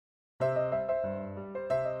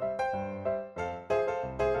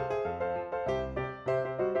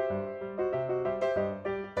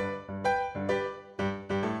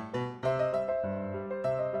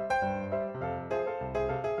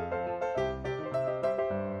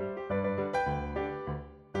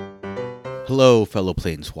Hello, fellow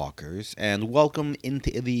planeswalkers, and welcome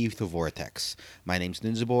into the Ether Vortex. My name's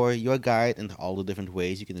Ninjaboy, your guide into all the different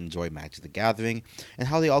ways you can enjoy Magic the Gathering, and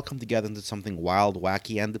how they all come together into something wild,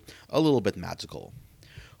 wacky, and a little bit magical.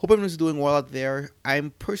 Hope everyone's doing well out there. I'm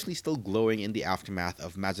personally still glowing in the aftermath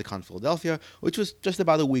of MagicCon Philadelphia, which was just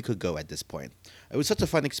about a week ago at this point. It was such a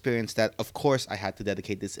fun experience that, of course, I had to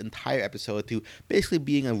dedicate this entire episode to basically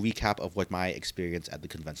being a recap of what my experience at the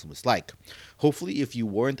convention was like. Hopefully, if you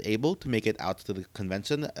weren't able to make it out to the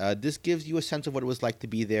convention, this gives you a sense of what it was like to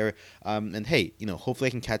be there, and hey, hopefully I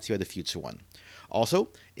can catch you at a future one. Also,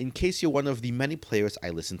 in case you're one of the many players I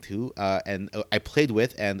listened to and I played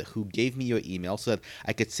with and who gave me your email so that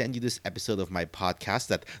I could send you this episode of my podcast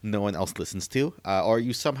that no one else listens to, or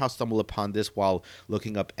you somehow stumble upon this while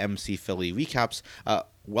looking up MC Philly recaps,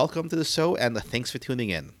 welcome to the show and thanks for tuning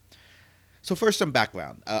in. So first, some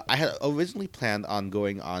background. I had originally planned on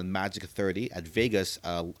going on Magic 30 at Vegas,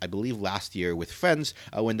 I believe last year with friends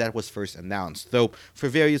when that was first announced. Though for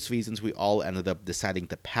various reasons, we all ended up deciding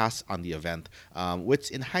to pass on the event, which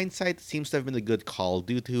in hindsight seems to have been a good call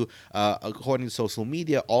due to, according to social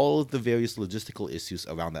media, all of the various logistical issues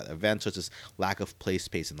around that event, such as lack of play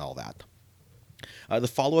space and all that. The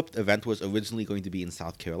follow-up event was originally going to be in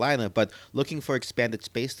South Carolina, but looking for expanded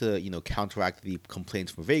space to, counteract the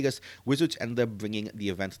complaints from Vegas, Wizards ended up bringing the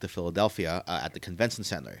event to Philadelphia at the convention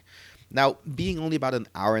center. Now, being only about an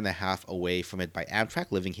hour and a half away from it by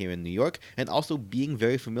Amtrak, living here in New York, and also being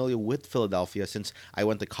very familiar with Philadelphia since I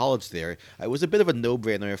went to college there, it was a bit of a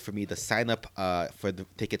no-brainer for me to sign up for the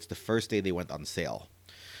tickets the first day they went on sale.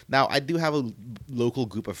 Now, I do have a local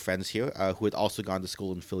group of friends here who had also gone to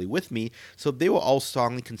school in Philly with me, so they were all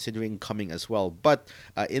strongly considering coming as well. But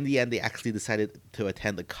in the end, they actually decided to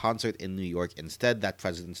attend a concert in New York instead that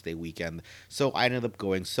President's Day weekend, so I ended up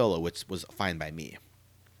going solo, which was fine by me.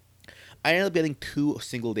 I ended up getting 2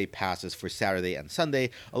 single-day passes for Saturday and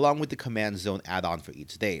Sunday, along with the Command Zone add-on for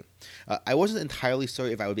each day. I wasn't entirely sure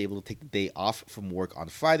if I would be able to take the day off from work on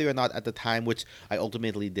Friday or not at the time, which I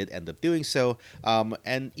ultimately did end up doing so. But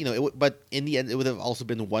in the end, it would have also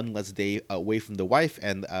been one less day away from the wife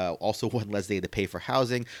and also one less day to pay for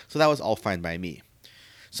housing, so that was all fine by me.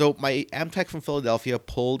 So my Amtrak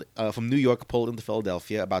from New York pulled into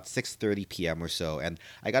Philadelphia about 6:30 p.m. or so, and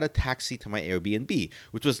I got a taxi to my Airbnb,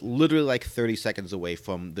 which was literally like 30 seconds away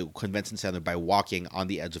from the convention center by walking on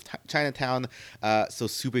the edge of Chinatown, so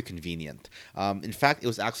super convenient. In fact, it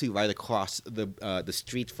was actually right across the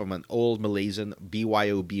street from an old Malaysian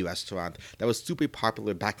BYOB restaurant that was super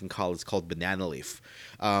popular back in college called Banana Leaf.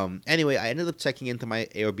 Anyway, I ended up checking into my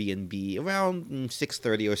Airbnb around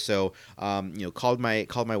 6:30 or so, called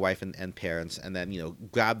my wife and parents, and then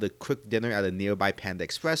grabbed a quick dinner at a nearby Panda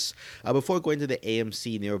Express before going to the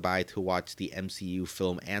AMC nearby to watch the MCU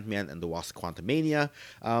film Ant-Man and the Wasp: Quantumania.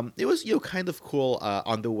 It was kind of cool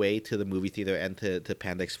on the way to the movie theater and to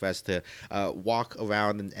Panda Express to walk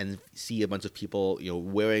around and see a bunch of people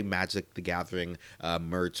wearing Magic the Gathering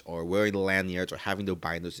merch or wearing the lanyards or having their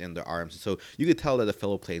binders in their arms. So you could tell that the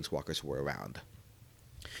fellow planeswalkers were around.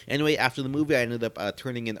 Anyway, after the movie, I ended up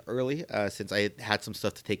turning in early since I had some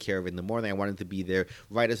stuff to take care of in the morning. I wanted to be there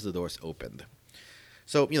right as the doors opened.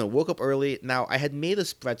 So, woke up early. Now, I had made a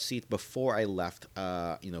spreadsheet before I left,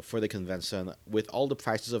 for the convention with all the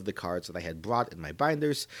prices of the cards that I had brought in my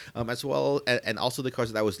binders, as well, and also the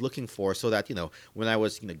cards that I was looking for so that, when I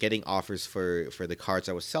was, getting offers for the cards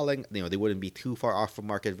I was selling, they wouldn't be too far off from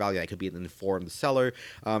market value. I could be an informed seller,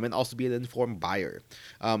 and also be an informed buyer.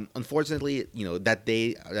 Unfortunately, that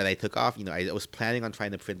day that I took off, I was planning on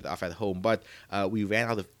trying to print it off at home, but we ran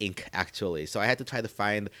out of ink, actually. So I had to try to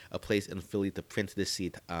find a place in Philly to print this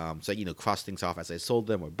seat, so cross things off as I sold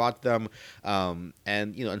them or bought them, and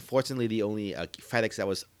unfortunately the only FedEx that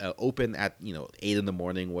was open at 8 in the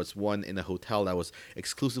morning was one in a hotel that was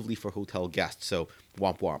exclusively for hotel guests, so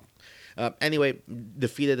womp womp. Anyway,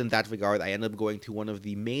 defeated in that regard, I ended up going to one of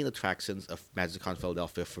the main attractions of MagicCon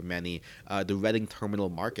Philadelphia for many, the Reading Terminal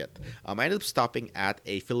Market. I ended up stopping at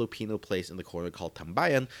a Filipino place in the corner called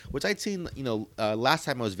Tambayan, which I'd seen, last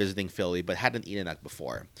time I was visiting Philly, but hadn't eaten at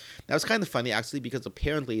before. That was kind of funny, actually, because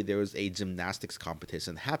apparently there was a gymnastics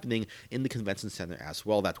competition happening in the convention center as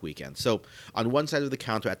well that weekend. So on one side of the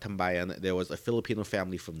counter at Tambayan, there was a Filipino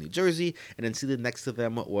family from New Jersey, and then seated next to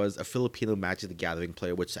them was a Filipino Magic the Gathering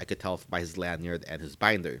player, which I could tell himself by his lanyard and his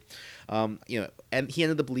binder. And he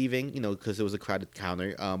ended up leaving, because it was a crowded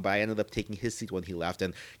counter. But I ended up taking his seat when he left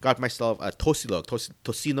and got myself a tosilog,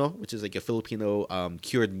 tocino, which is like a Filipino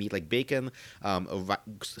cured meat like bacon,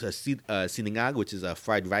 siningag, which is a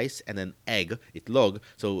fried rice, and then egg, itlog,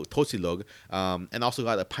 so tosilog, and also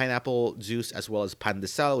got a pineapple juice as well as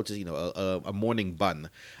pandesal, which is a morning bun.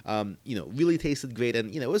 Really tasted great,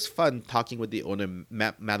 and it was fun talking with the owner,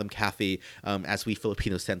 Madam Kathy, as we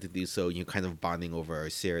Filipinos tend to do so, kind of bonding over our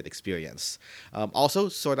shared experience. Also,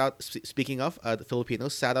 speaking of the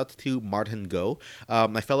Filipinos, shout out to Martin Go,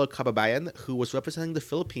 my fellow kababayan who was representing the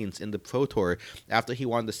Philippines in the Pro Tour after he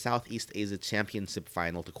won the Southeast Asia Championship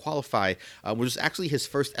final to qualify, which was actually his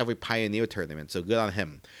first ever Pioneer tournament. So good on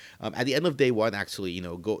him. At the end of day one, actually,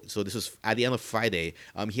 so this was at the end of Friday.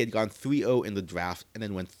 He had gone 3-0 in the draft and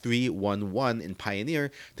then went 3-1-1 in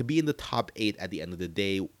Pioneer to be in the top 8 at the end of the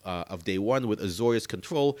day of day one with Azorius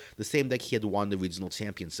Control, the same deck he had won the regional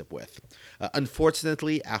championship with.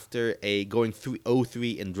 Unfortunately, after going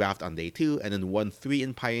 0-3 in draft on day 2 and then 1-3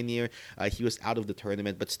 in Pioneer, he was out of the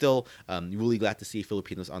tournament, but still really glad to see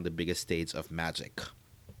Filipinos on the biggest stage of Magic.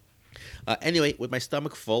 Anyway, with my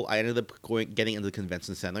stomach full, I ended up getting into the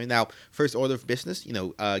convention center. Now, first order of business,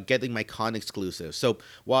 getting my con exclusive. So,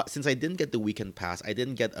 since I didn't get the weekend pass, I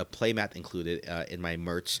didn't get a playmat included in my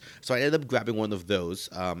merch. So I ended up grabbing one of those,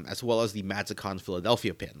 as well as the MagicCon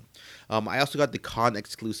Philadelphia pin. I also got the con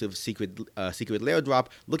exclusive secret layer drop.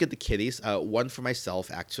 Look at the kitties. One for myself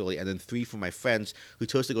actually, and then 3 for my friends who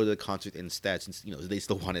chose to go to the concert instead, since they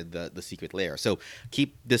still wanted the secret layer. So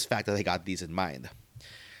keep this fact that I got these in mind.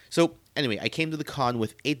 So anyway, I came to the con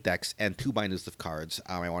with 8 decks and 2 binders of cards.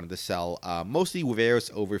 I wanted to sell mostly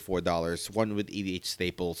rares over $4, one with EDH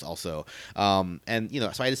staples also. So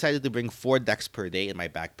I decided to bring 4 decks per day in my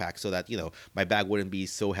backpack so that, my bag wouldn't be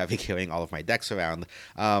so heavy carrying all of my decks around.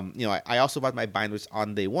 I also bought my binders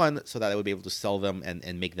on day 1 so that I would be able to sell them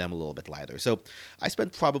and make them a little bit lighter. So I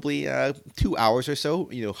spent probably 2 hours or so,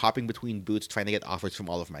 hopping between booths trying to get offers from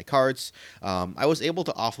all of my cards. I was able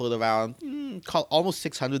to offload around almost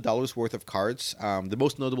 $600 worth of cards. The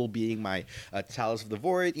most notable being my Chalice of the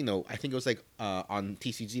Void. I think it was like on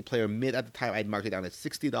TCG Player Mid at the time. I'd marked it down at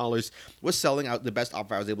 $60. Was selling out. The best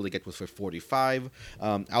offer I was able to get was for $45.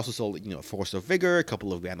 I also sold Force of Vigor, a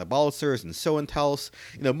couple of Grand Abolishers, and Show and Tells.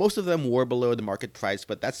 Most of them were below the market price,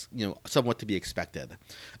 but that's somewhat to be expected.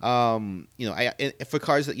 For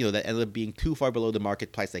cards that that ended up being too far below the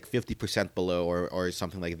market price, like 50% below or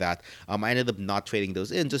something like that, I ended up not trading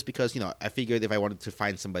those in just because I figured if I wanted to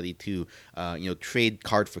find somebody to trade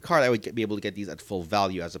card for card, I would be able to get these at full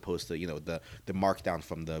value as opposed to the markdown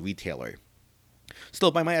from the retailer.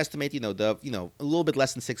 Still, by my estimate, a little bit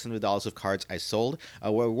less than $600 of cards I sold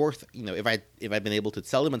were worth, if I'd been able to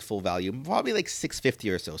sell them at full value, probably like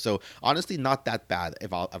 $650 or so. So honestly, not that bad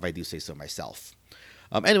if I do say so myself.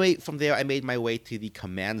 Anyway, from there, I made my way to the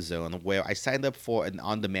Command Zone, where I signed up for an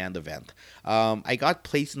on-demand event. I got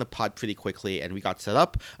placed in the pod pretty quickly, and we got set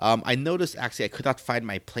up. I noticed, actually, I could not find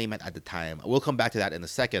my playmat at the time. We'll come back to that in a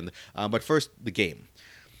second, but first, the game.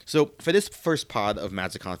 So for this first pod of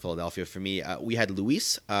MagicCon Philadelphia, for me, we had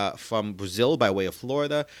Luis from Brazil by way of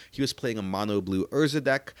Florida. He was playing a mono blue Urza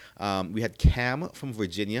deck. We had Cam from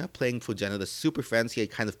Virginia playing Progenitus Super Friends. He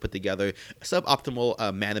had kind of put together a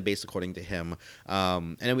suboptimal mana base according to him.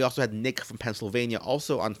 And then we also had Nick from Pennsylvania,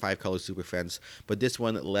 also on 5-color Super Friends, but this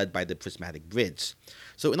one led by the Prismatic Bridge.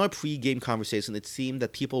 So in our pre-game conversation, it seemed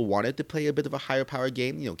that people wanted to play a bit of a higher power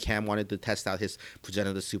game. Cam wanted to test out his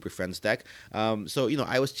Progenitus Super Friends deck. So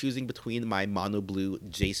I was choosing between my mono blue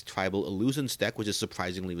Jace Tribal Illusions deck, which is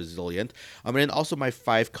surprisingly resilient, and then also my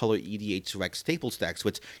 5-color EDH Rex Staples decks,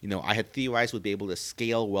 which I had theorized would be able to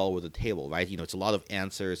scale well with the table, right? It's a lot of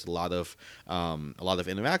answers, a lot of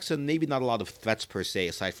interaction, maybe not a lot of threats per se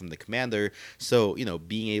aside from the commander. So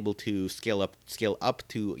being able to scale up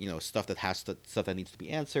to stuff that needs to be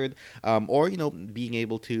answered, or being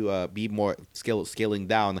able to be more scaling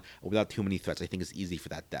down without too many threats, I think is easy for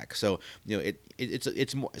that deck. So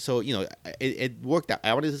it's more. So it worked out.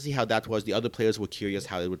 I wanted to see how that was. The other players were curious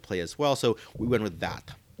how it would play as well, so we went with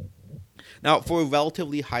that. Now, for a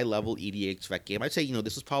relatively high-level EDH rec game, I'd say,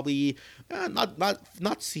 this is probably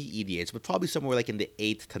not C EDH, but probably somewhere like in the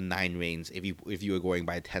 8 to 9 range if you were going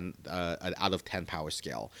by an out of 10 power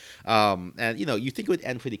scale. And, you think it would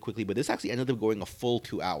end pretty quickly, but this actually ended up going a full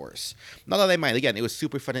 2 hours. Not that I mind. Again, it was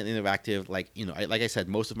super fun and interactive. Like I said,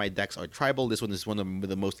 most of my decks are tribal. This one is one of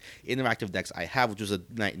the most interactive decks I have, which was a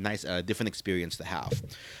nice, different experience to have.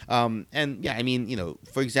 And, yeah,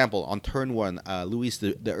 for example, on turn 1, Luis,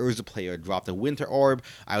 the Urza player, drop the Winter Orb.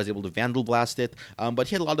 I was able to Vandal Blast it. But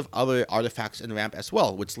he had a lot of other artifacts in ramp as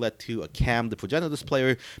well, which led to a Cam, the Progenitus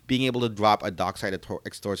player, being able to drop a Dockside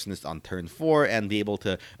Extortionist on turn 4 and be able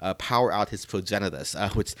to power out his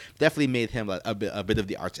Progenitus, which definitely made him a bit of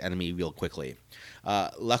the arch enemy real quickly.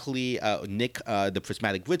 Luckily, Nick, the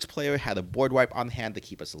Prismatic Bridge player, had a board wipe on hand to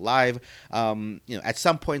keep us alive. At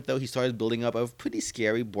some point, though, he started building up a pretty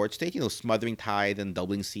scary board state, Smothering Tide and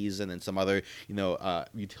Doubling Season and some other,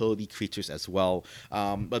 utility creatures as well.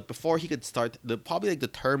 But before he could start, probably the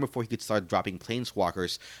turn before he could start dropping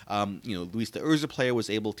Planeswalkers, Luis the Urza player was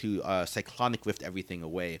able to Cyclonic Rift everything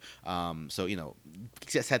away.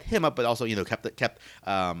 Set him up, but also, kept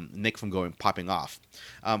Nick from popping off.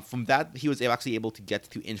 From that, he was actually able to get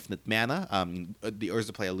to infinite mana, the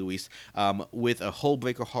Urza player Luis, with a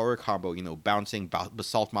Hullbreaker Horror combo, bouncing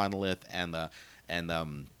Basalt Monolith and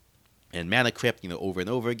Mana Crypt, over and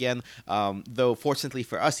over again. Though, fortunately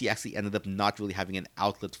for us, he actually ended up not really having an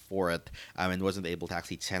outlet for it, and wasn't able to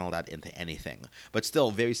actually channel that into anything. But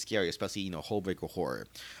still, very scary, especially, Hullbreaker Horror.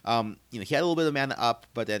 He had a little bit of mana up,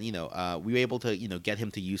 but then, we were able to, get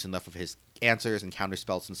him to use enough of his answers and counter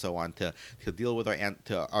spells and so on to deal with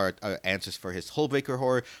our answers for his Hullbreaker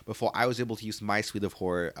Horror before I was able to use my Suite of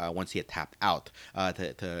Horror once he had tapped out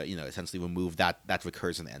to essentially remove that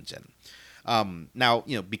recursion engine. Now,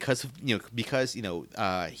 because he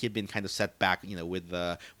had been kind of set back,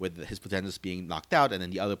 with his Progenitus being knocked out, and then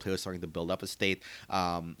the other players starting to build up a state.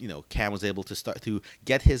 Cam was able to start to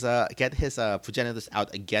get his Progenitus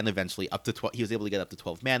out again. Eventually, up to 12, he was able to get up to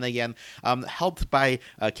 12 mana again. Helped by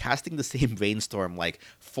casting the same Brainstorm like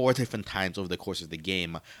 4 different times over the course of the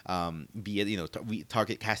game. Be it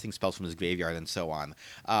target casting spells from his graveyard and so on.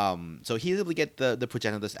 So he was able to get the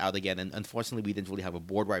Progenitus out again, and unfortunately, we didn't really have a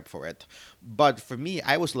board wipe for it. But for me,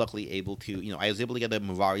 I was luckily able to, I was able to get a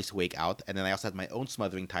Mirari's Wake out, and then I also had my own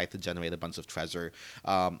Smothering Tide to generate a bunch of treasure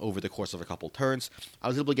over the course of a couple turns. I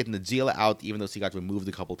was able to get Najeela out, even though she got removed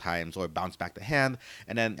a couple times or bounced back to hand,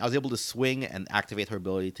 and then I was able to swing and activate her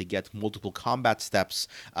ability to get multiple combat steps,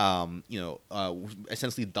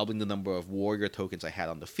 essentially doubling the number of warrior tokens I had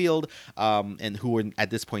on the field, and who were at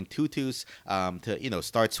this point 2/2s, to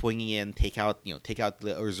start swinging in, take out the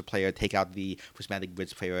Urza player, take out the Prismatic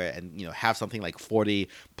Bridge player, and have something like 40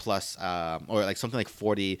 plus, or like something like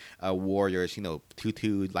 40 warriors,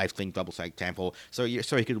 2/2 lifelink double strike example. So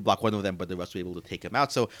he could block one of them, but the rest were able to take him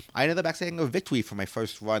out. So I ended up actually having a victory for my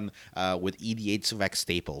first run with EDH Rex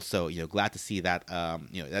Staple. So glad to see that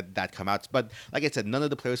that come out. But like I said, none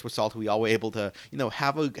of the players were salty. We all were able to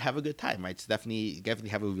have a good time. Right? It's definitely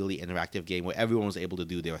have a really interactive game where everyone was able to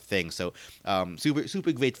do their thing. So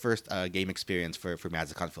super great first game experience for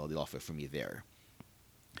MagicCon Philadelphia for me there.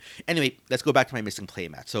 Anyway, let's go back to my missing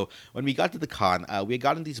playmat. So when we got to the con, we had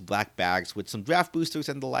gotten these black bags with some draft boosters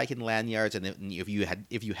and the like in lanyards, and if you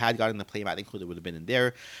had gotten the playmat included, it would have been in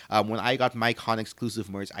there. When I got my con exclusive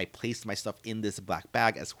merch, I placed my stuff in this black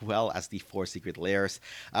bag as well as the 4 secret layers.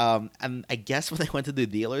 And I guess when I went to the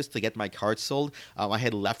dealers to get my cards sold, I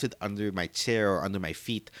had left it under my chair or under my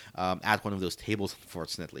feet at one of those tables,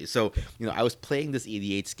 unfortunately. So I was playing this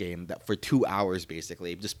EDH game for 2 hours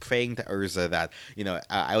basically, just praying to Urza that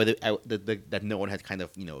that no one had kind of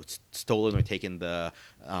stolen or taken the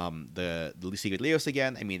secret Leos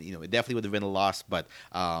again. I mean, it definitely would have been a loss, but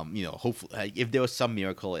hopefully, if there was some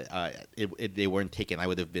miracle, if they weren't taken, that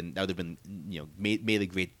would have been made a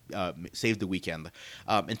great saved the weekend.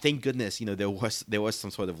 And thank goodness, there was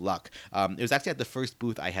some sort of luck. It was actually at the first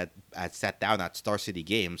booth I had sat down at Star City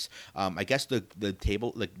Games. I guess the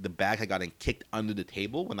table, like the bag, had gotten kicked under the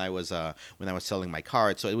table when I was selling my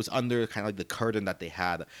cards, so it was under kind of like the curtain that they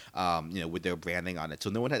had, with their branding on it. So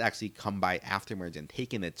no one had actually come by afterwards and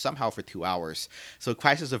taken it somehow for 2 hours. So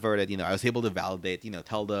crisis averted. I was able to validate.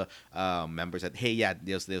 Tell the members that, hey, yeah,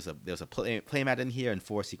 there's a playmat in here and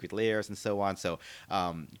 4 secret layers and so on. So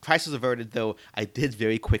crisis averted. Though I did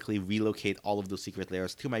very quickly relocate all of those secret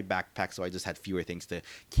layers to my backpack, so I just had fewer things to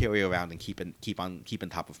carry around and keep on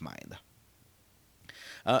top of mind.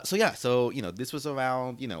 This was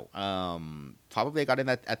around, probably I got in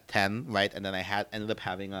at 10, right? And then I ended up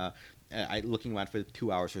having looking around for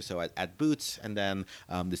 2 hours or so at Boots, and then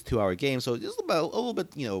this 2 hour game. So just about a little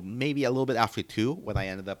bit, maybe a little bit after 2 when I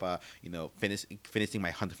ended up, finishing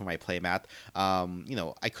my hunt for my playmat.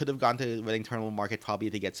 I could have gone to Reading Terminal Market probably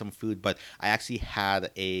to get some food, but I actually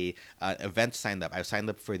had a event signed up. I signed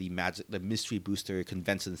up for the Mystery Booster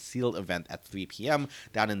Convention Sealed event at 3 p.m.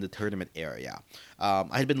 down in the tournament area.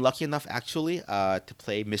 I had been lucky enough actually to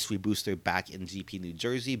play Mystery Booster back in GP New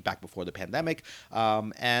Jersey back before the pandemic,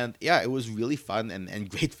 and yeah. yeah, it was really fun and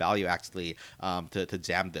great value actually to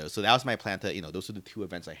jam those. So that was my plan to, those are the two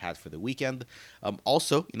events I had for the weekend.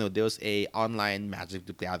 Also, there was a online Magic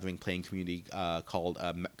the Gathering playing community called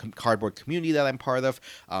Cardboard Community that I'm part of.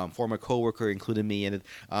 Former coworker included me in it,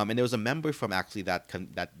 and there was a member from actually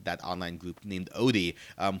that online group named Odie,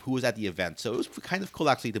 who was at the event. So it was kind of cool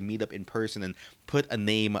actually to meet up in person and put a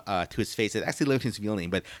name to his face. It actually learned his real name,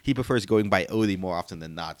 but he prefers going by Odie more often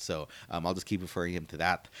than not. So I'll just keep referring him to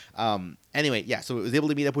that. Anyway, yeah, so I was able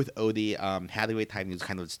to meet up with Odie. Had a great time. He was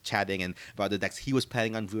kind of chatting and about the decks he was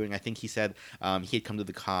planning on brewing. I think he said he had come to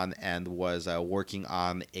the con and was working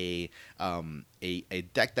on a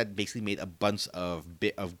deck that basically made a bunch of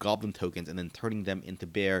goblin tokens and then turning them into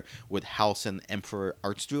bear with House and Emperor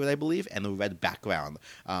Archdruid, I believe, and a red background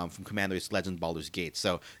from Commander's Legend Baldur's Gate.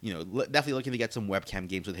 So, definitely looking to get some webcam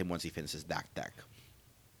games with him once he finishes that deck.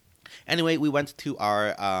 Anyway, we went to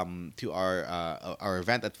our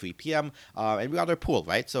event at 3 p.m. And we got our pool,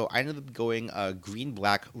 right? So I ended up going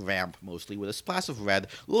green-black ramp mostly with a splash of red,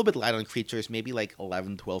 a little bit light on creatures, maybe like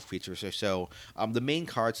 11, 12 creatures or so. The main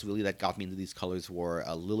cards really that got me into these colors were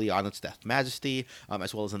Liliana's Death Majesty,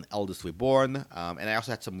 as well as an Eldest Reborn. And I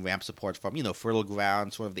also had some ramp support from, Fertile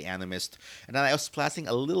Ground, Sword of the Animist. And then I was splashing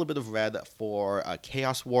a little bit of red for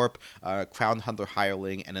Chaos Warp, Crown Hunter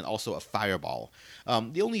Hireling, and then also a Fireball.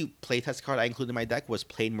 The only playtest card I included in my deck was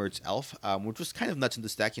Plain Merge Elf, which was kind of nuts in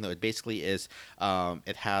this deck. It basically is,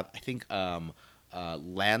 it had, I think,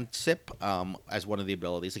 Land Sip as one of the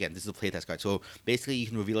abilities. Again, this is a playtest card. So basically, you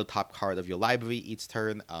can reveal a top card of your library each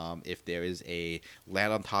turn. If there is a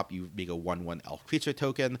land on top, you make a 1/1 Elf creature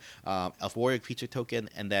token, Elf Warrior creature token,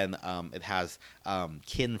 and then it has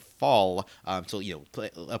Kin Fall. So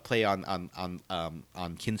play on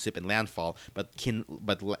Kin Sip and Landfall, but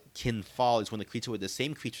Kin Fall is when the creature with the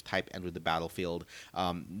same creature type enters the battlefield.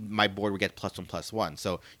 My board would get +1/+1.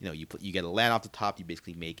 So you get a land off the top. You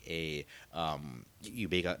basically make a you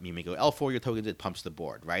make a Elf Warrior tokens, it pumps the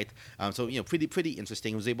board, right? So pretty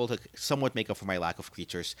interesting. I was able to somewhat make up for my lack of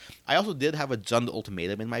creatures. I also did have a Jund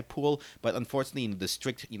Ultimatum in my pool, but unfortunately the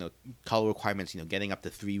strict color requirements, getting up to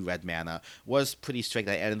 3 red mana was pretty strict.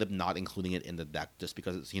 I ended up not including it in the deck just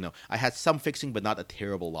because I had some fixing, but not a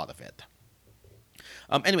terrible lot of it.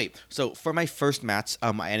 Anyway, so for my first match,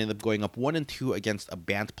 I ended up going up 1-2 against a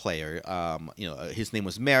Bant player. His name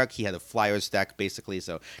was Merrick. He had a Flyers deck basically,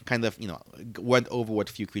 so kind of went over what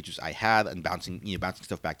few creatures I had and bouncing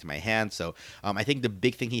stuff back to my hand. So I think the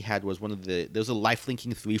big thing he had was there was a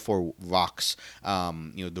life-linking 3/4 rocks.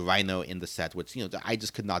 The Rhino in the set, which I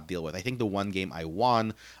just could not deal with. I think the one game I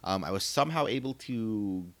won, I was somehow able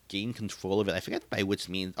to gain control of it. I forget by which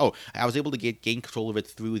means. Oh, I was able to gain control of it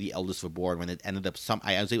through the Eldest Reborn when it ended up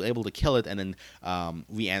I was able to kill it and then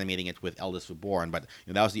reanimating it with Eldest Reborn. But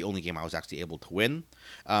that was the only game I was actually able to win.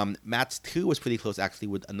 Match 2 was pretty close actually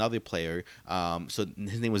with another player. So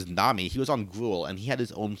his name was Nami. He was on Gruul and he had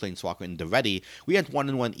his own Planeswalker in Daretti. We had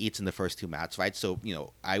 1-1 each in the first 2 matches, right? So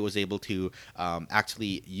I was able to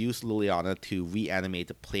actually use Liliana to reanimate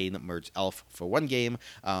the Plain Merge Elf for 1 game,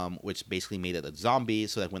 which basically made it a zombie.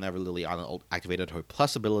 So that whenever Liliana activated her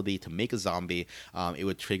plus ability to make a zombie, it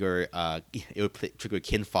would trigger trigger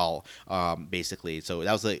Kinfall, basically. So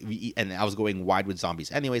that was and I was going wide with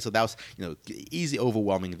zombies anyway, so that was easy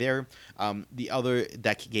overwhelming there. The other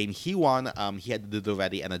deck game he won, he had the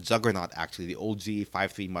Doretti and a Juggernaut actually, the OG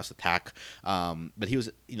 5/3 must attack. But he was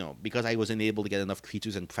because I wasn't able to get enough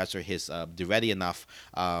creatures and pressure his Doretti enough,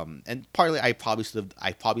 and partly I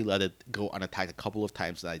probably let it go unattacked a couple of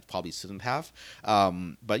times that I probably shouldn't have.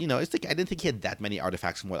 But it's like I didn't think he had that many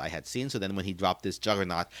artifacts from what I had seen. So then when he dropped this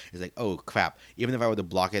Juggernaut, it's like, oh crap! Even if I were to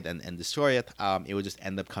block it and destroy it, it would just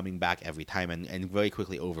end up coming back every time and very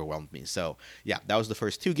quickly overwhelmed me. So yeah, that was the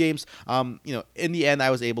first 2 games. In the end, I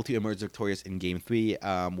was able to emerge victorious in game 3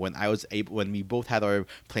 when we both had our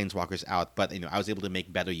Planeswalkers out, but I was able to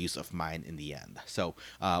make better use of mine in the end. So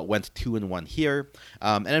went 2-1 here,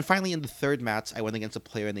 and then finally in the third match, I went against a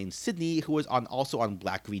player named Sydney who was also on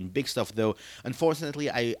black-green big stuff. Though unfortunately,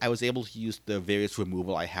 I was able to use the various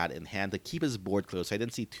removal I had in hand to keep his board close. So I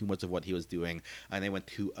didn't see too much of what he was doing, and I went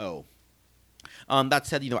 2-0. That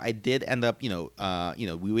said, I did end up,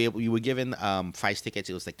 we were given prize tickets.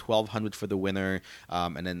 It was like 1,200 for the winner,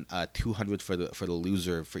 and then 200 for the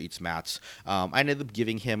loser for each match. I ended up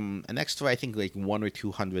giving him an extra, I think, like 100 or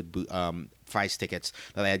 200 prize tickets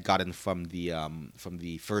that I had gotten from the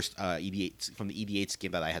first EDH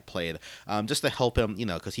game that I had played, just to help him,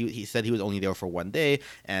 because he said he was only there for 1 day,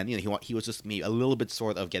 and he was just maybe a little bit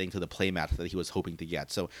short of getting to the playmat that he was hoping to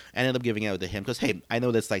get. So I ended up giving it to him because hey, I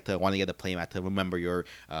know that's like to want to get a playmat to remember you're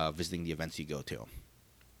visiting the events you go to.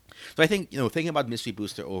 So I think, thinking about Mystery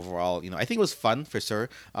Booster overall, I think it was fun for sure.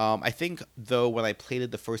 I think though when I played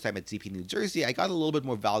it the first time at ZP New Jersey, I got a little bit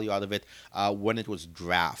more value out of it when it was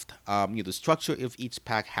draft. The structure of each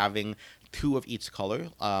pack having two of each color,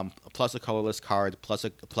 plus a colorless card, plus a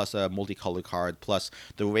multicolor card, plus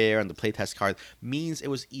the rare and the playtest card means it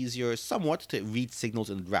was easier somewhat to read signals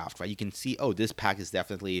in the draft. Right, you can see, oh, this pack is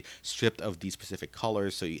definitely stripped of these specific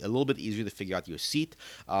colors, so a little bit easier to figure out your seat.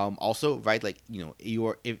 Also, right, like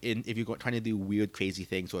you're if you're trying to do weird, crazy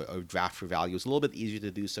things or draft for value, it's a little bit easier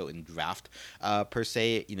to do so in draft per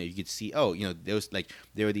se. You could see, oh,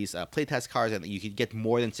 there were these playtest cards, and you could get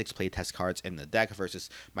more than 6 playtest cards in the deck versus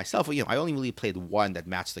myself. I only really played one that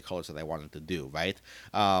matched the colors that I wanted to do, right?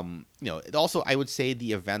 It also, I would say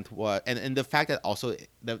the event was, and the fact that also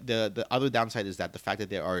the other downside is that the fact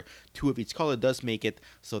that there are 2 of each color does make it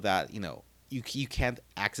so that, you can't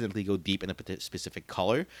accidentally go deep in a specific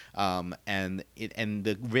color, and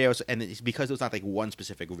the rares, and it's because there's not like one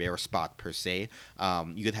specific rare spot per se.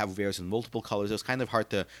 You could have rares in multiple colors. It was kind of hard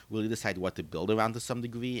to really decide what to build around to some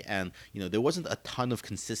degree, and there wasn't a ton of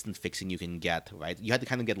consistent fixing you can get. Right, you had to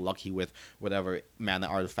kind of get lucky with whatever mana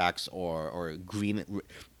artifacts or green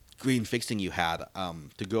fixing you had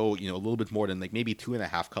to go a little bit more than like maybe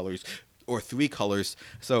 2.5 colors or 3 colors.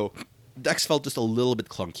 So decks felt just a little bit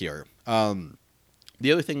clunkier.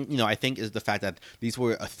 The other thing, I think is the fact that these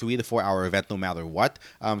were a 3 to 4 hour event no matter what.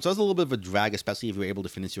 So it was a little bit of a drag, especially if you were able to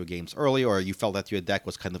finish your games early or you felt that your deck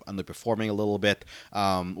was kind of underperforming a little bit.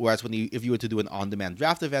 Whereas if you were to do an on-demand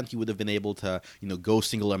draft event, you would have been able to, go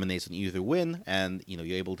single eliminates and either win and,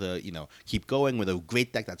 you're able to, keep going with a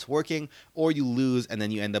great deck that's working, or you lose and then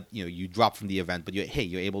you end up, you drop from the event, but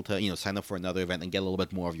you're able to, sign up for another event and get a little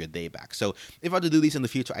bit more of your day back. So if I were to do these in the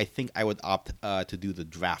future, I think I would opt to do the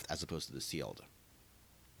draft as opposed to the sealed.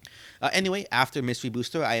 Anyway, after Mystery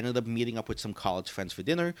Booster, I ended up meeting up with some college friends for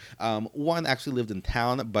dinner. One actually lived in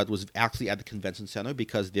town, but was actually at the convention center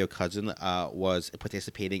because their cousin was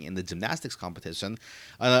participating in the gymnastics competition.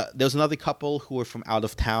 There was another couple who were from out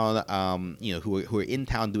of town, who were in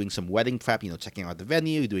town doing some wedding prep, checking out the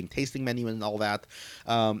venue, doing tasting menu and all that.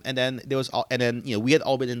 And then we had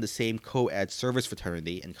all been in the same co-ed service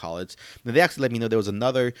fraternity in college. Now, they actually let me know there was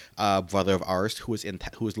another brother of ours who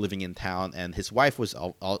was living in town, and his wife was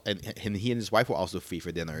and he and his wife were also free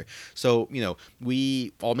for dinner. So,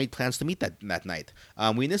 we all made plans to meet that night.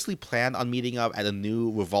 We initially planned on meeting up at a new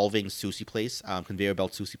revolving sushi place, conveyor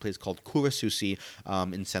belt sushi place called Kura Sushi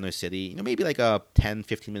in Center City. Maybe like a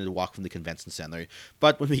 10-15 minute walk from the convention center.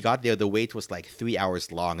 But when we got there, the wait was like 3 hours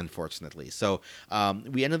long, unfortunately. So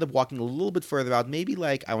we ended up walking a little bit further out, maybe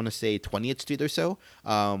like, I want to say 20th Street or so.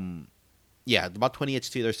 About 20th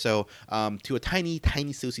Street or so, to a tiny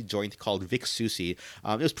sushi joint called Vic Sushi.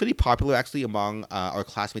 It was pretty popular actually among our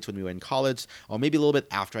classmates when we were in college, or maybe a little bit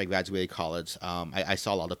after I graduated college. I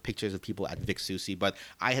saw a lot of pictures of people at Vic Sushi, but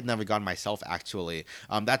I had never gone myself actually.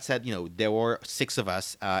 That said, there were 6 of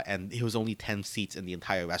us, and it was only 10 seats in the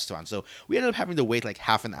entire restaurant. So we ended up having to wait like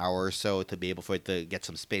half an hour or so to be able for it to get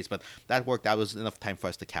some space, but that worked. That was enough time for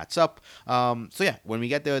us to catch up. When we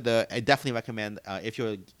get there, I definitely recommend if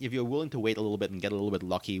you're willing to wait a little bit and get a little bit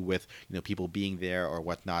lucky with people being there or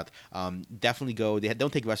whatnot, definitely go.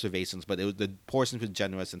 Don't take reservations, but the portions were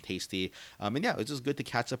generous and tasty. It was just good to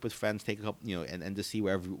catch up with friends, take a couple, and to see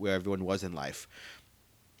where everyone was in life.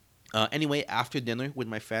 Anyway, after dinner with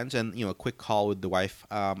my friends and a quick call with the wife,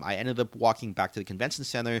 I ended up walking back to the convention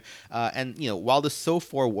center. While the show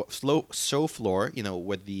floor, with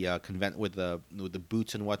the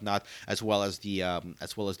booths and whatnot, as well as the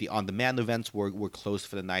on-demand events were closed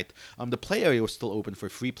for the night, the play area was still open for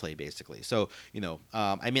free play basically. So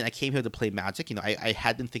I came here to play Magic. I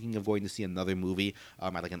had been thinking of going to see another movie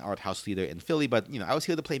at like an art house theater in Philly, but I was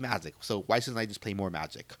here to play Magic. So why shouldn't I just play more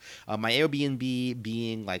Magic? My Airbnb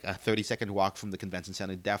being like a 30-second walk from the convention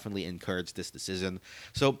center definitely encouraged this decision.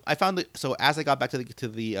 So as I got back to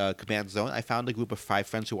the command zone, I found a group of 5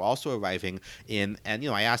 friends who were also arriving in, and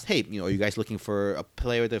I asked, hey, are you guys looking for a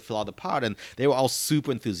player to fill out the pod? And they were all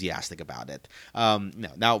super enthusiastic about it.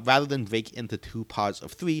 Now rather than break into 2 pods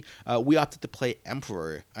of 3, we opted to play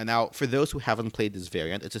Emperor. And now for those who haven't played this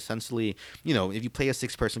variant, it's essentially, if you play a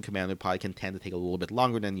 6-person commander pod, it can tend to take a little bit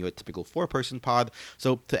longer than your typical 4-person pod.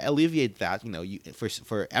 So to alleviate that,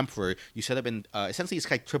 for Emperor, you set up in essentially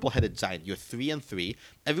it's like triple-headed giant. You're 3 and 3.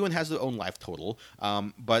 Everyone has their own life total,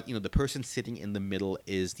 but the person sitting in the middle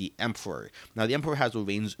is the Emperor. Now the Emperor has a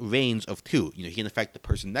range of 2. He can affect the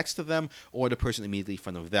person next to them or the person immediately in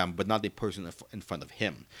front of them, but not the person in front of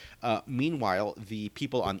him. Meanwhile, the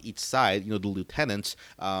people on each side, the lieutenants,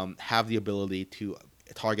 have the ability to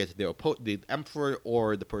target the emperor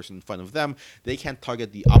or the person in front of them. They can't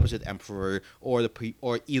target the opposite emperor or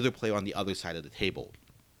or either player on the other side of the table.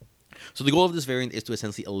 So the goal of this variant is to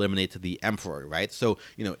essentially eliminate the emperor, right? So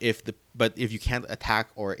if you can't attack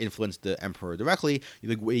or influence the emperor directly,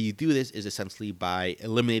 the way you do this is essentially by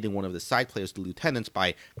eliminating one of the side players, the lieutenants,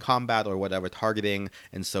 by combat or whatever, targeting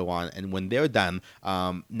and so on. And when they're done,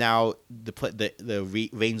 now the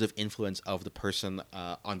reigns of influence of the person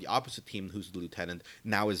on the opposite team, who's the lieutenant,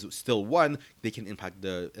 now is still one. They can impact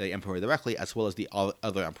the emperor directly, as well as the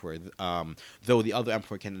other emperor. Though the other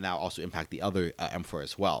emperor can now also impact the other emperor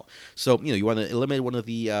as well. So you want to eliminate one of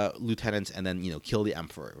the lieutenants and then kill the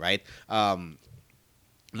emperor, right?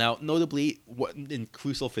 Now, notably,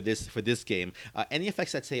 crucial for this game, any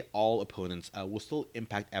effects that say all opponents will still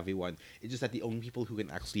impact everyone. It's just that the only people who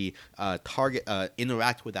can actually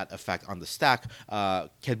interact with that effect on the stack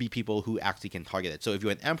can be people who actually can target it. So if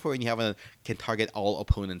you're an emperor and you can target all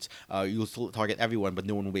opponents, you'll still target everyone, but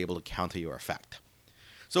no one will be able to counter your effect.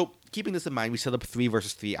 So keeping this in mind, we set up 3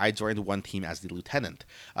 versus 3. I joined one team as the lieutenant.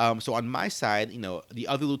 So on my side, the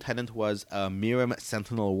other lieutenant was a Mirim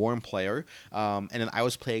Sentinel Worm player, and then I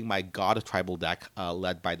was playing my God tribal deck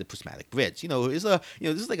led by the Prismatic Bridge. This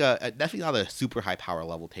is like definitely not a super high power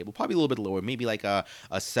level table, probably a little bit lower, maybe like a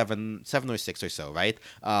 7 or 6 or so, right?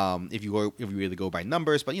 If you really go by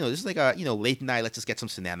numbers, but this is like a late night, let's just get some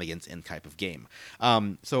shenanigans in type of game.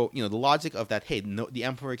 So the logic of that, the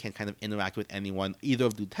Emperor can kind of interact with anyone, either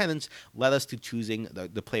of the lieutenants, led us to choosing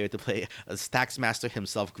the player to play Stacks Master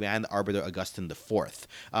himself, Grand Arbiter Augustin IV.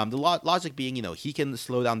 The logic being, he can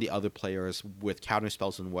slow down the other players with counter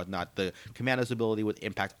spells and whatnot. The commander's ability would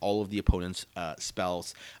impact all of the opponent's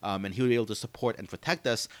spells, and he would be able to support and protect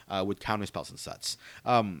us with counter spells and such.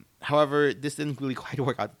 However, this didn't really quite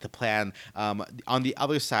work out the plan. On the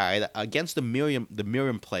other side, against the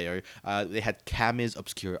Mirim player, they had Kami's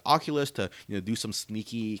Obscure Oculus to do some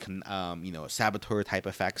sneaky saboteur type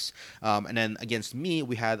effects. And then against me,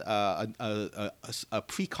 we had a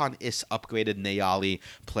Precon-is upgraded Nayali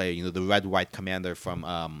player, the red-white commander from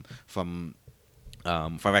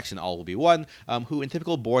Phyrexian All Will Be One, who in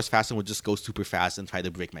typical Boros fashion would just go super fast and try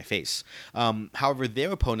to break my face. However,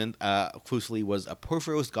 their opponent, crucially, was a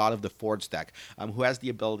Porphyros God of the Forge deck, who has the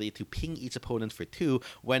ability to ping each opponent for 2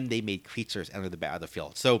 when they made creatures enter the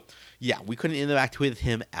battlefield. So, yeah, we couldn't interact with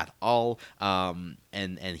him at all.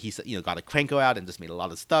 And he got a Krenko out and just made a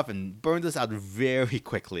lot of stuff and burned us out very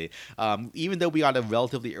quickly. Even though we got a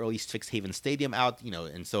relatively early Strixhaven Stadium out,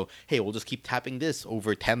 and so, hey, we'll just keep tapping this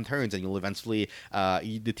over 10 turns and you'll eventually,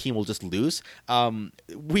 the team will just lose.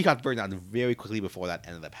 We got burned out very quickly before that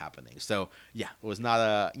ended up happening. So, yeah, it was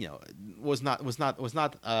not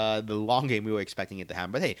the long game we were expecting it to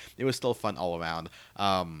happen, but hey, it was still fun all around.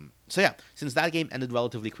 So yeah, since that game ended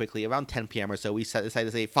relatively quickly, around 10 p.m. or so, we decided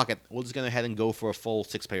to say, fuck it, we're just going to go ahead and go for a full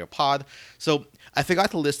 6-player pod. So I forgot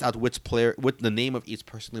to list out with the name of each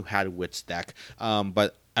person who had which deck,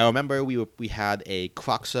 but I remember we had a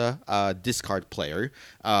Kroxa discard player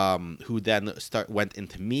who then went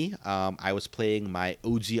into me. I was playing my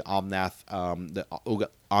OG Omnath, the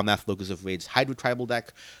Omnath Locus of Rage Hydra Tribal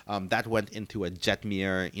deck. That went into a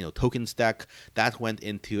Jetmir, tokens deck. That went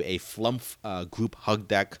into a Flumph group hug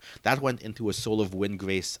deck. That went into a Soul of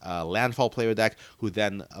Windgrace landfall player deck, who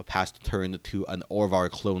then passed turn to an Orvar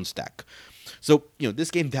clones deck. So,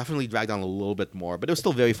 this game definitely dragged on a little bit more, but it was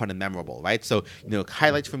still very fun and memorable, right? So,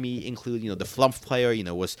 highlights for me include, the Flumph player,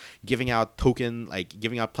 was giving out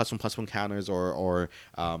 +1/+1 counters or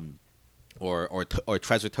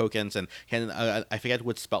treasure tokens, and I forget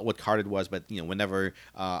what card it was, but whenever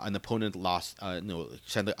an opponent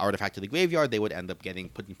sent the artifact to the graveyard, they would end up putting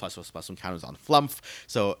 +1/+1 counters on Flumph.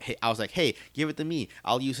 So hey, I was like, hey, give it to me.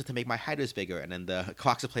 I'll use it to make my Hydras bigger. And then the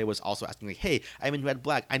Kroxa player was also asking like, hey, I'm in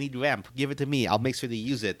red-black, I need ramp, give it to me. I'll make sure to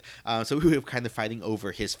use it. So we were kind of fighting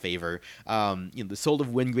over his favor. The Soul of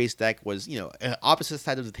Windgrace deck was opposite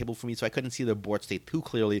side of the table for me, so I couldn't see the board state too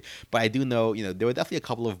clearly. But I do know there were definitely a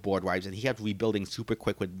couple of board wipes, and he kept rebuilding super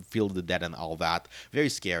quick with Field of the Dead and all that. Very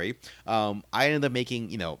scary. I ended up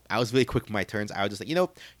making, I was really quick with my turns. I was just like,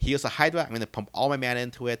 here's a Hydra. I'm going to pump all my mana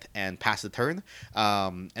into it and pass the turn.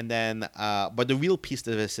 And then, but the real piece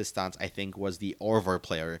of resistance, I think, was the Orvar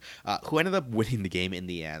player, who ended up winning the game in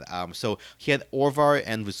the end. So he had Orvar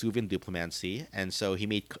and Vesuvian Diplomancy, and so he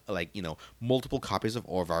made, multiple copies of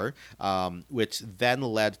Orvar, which then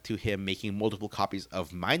led to him making multiple copies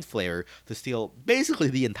of Mind Flayer to steal basically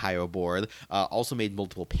the entire board. graveyard. Also made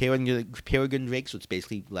multiple Peregrine Drakes, which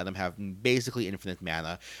basically let him have basically infinite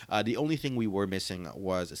mana. The only thing we were missing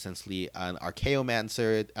was essentially an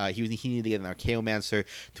Archaeomancer. He needed to get an Archaeomancer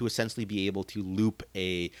to essentially be able to loop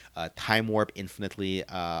a Time Warp infinitely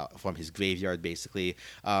from his graveyard, basically.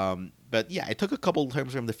 But yeah, it took a couple of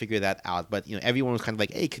turns for him to figure that out. But everyone was kind of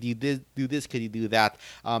like, "Hey, could you do this? Could you do that?"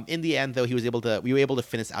 In the end, though, we were able to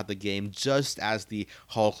finish out the game just as the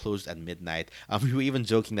hall closed at midnight. We were even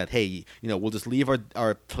joking that, "Hey, we'll just leave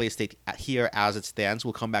our play state here as it stands.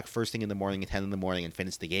 We'll come back first thing in the morning at 10 in the morning and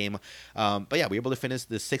finish the game." But yeah, we were able to finish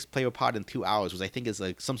the 6-player pod in 2 hours, which I think is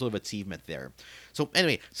like some sort of achievement there. So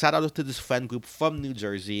anyway, shout out to this friend group from New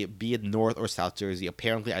Jersey, be it North or South Jersey.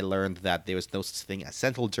 Apparently, I learned that there was no such thing as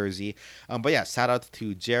Central Jersey. But yeah, shout out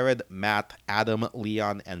to Jared, Matt, Adam,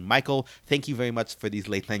 Leon, and Michael. Thank you very much for these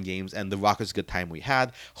late night games and the rockers good time we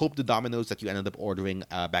had. Hope the Domino's that you ended up ordering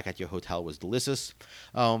back at your hotel was delicious.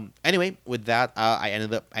 Anyway, with that, I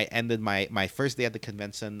ended my first day at the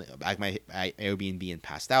convention at my Airbnb and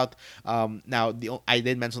passed out. Now I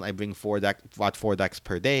did mention I brought 4 decks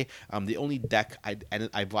per day. The only deck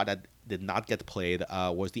I brought that did not get played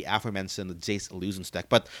was the aforementioned Jace Illusions deck.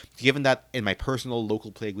 But given that in my personal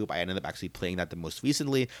local play group, I ended up actually playing that the most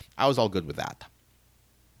recently, I was all good with that.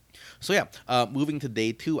 So yeah, moving to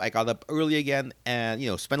day 2, I got up early again and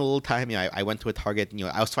spent a little time. I went to a Target.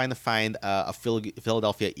 I was trying to find a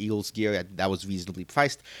Philadelphia Eagles gear that was reasonably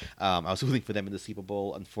priced. I was rooting for them in the Super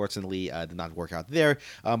Bowl. Unfortunately, did not work out there.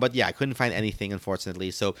 But yeah, I couldn't find anything, unfortunately.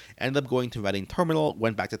 So ended up going to Reading Terminal.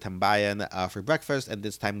 Went back to Tambayan for breakfast, and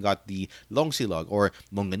this time got the longsilog or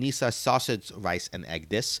longanisa sausage, rice, and egg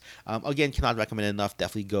dish. Again, cannot recommend enough.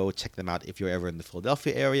 Definitely go check them out if you're ever in the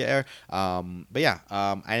Philadelphia area. But yeah,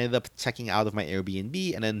 I ended up checking out of my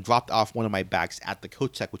Airbnb and then dropped off one of my bags at the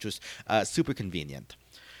coat check, which was super convenient.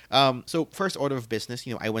 So first order of business,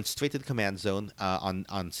 I went straight to the command zone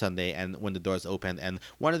on Sunday, and when the doors opened, and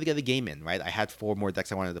wanted to get a game in. Right, I had 4 more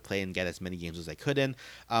decks I wanted to play and get as many games as I could in.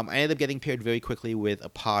 I ended up getting paired very quickly with a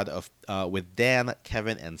pod of with Dan,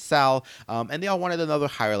 Kevin, and Sal, and they all wanted another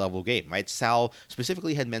higher level game. Right, Sal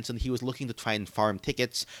specifically had mentioned he was looking to try and farm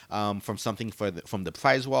tickets from something from the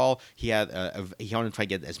prize wall. He wanted to try and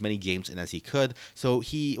get as many games in as he could, so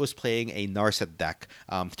he was playing a Narset deck,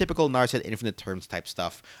 typical Narset infinite turns type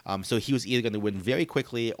stuff. So he was either going to win very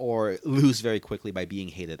quickly or lose very quickly by being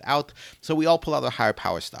hated out. So we all pull out our higher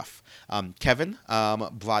power stuff. Kevin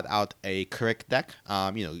brought out a Keurig deck,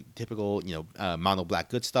 typical, mono black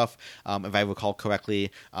good stuff, if I recall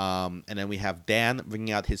correctly. And then we have Dan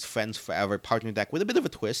bringing out his Friends Forever partner deck with a bit of a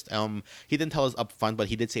twist. He didn't tell us up front, but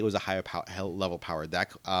he did say it was a higher level power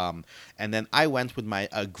deck. And then I went with my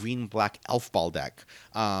green-black Elf Ball deck.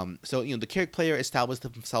 So the Keurig player established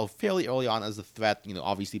himself fairly early on as a threat,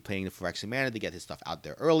 obviously playing the Phyrexian Mana to get his stuff out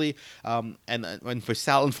there early. And for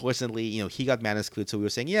Sal, unfortunately, he got mana screwed. So we were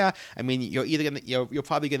saying, yeah, I mean, you're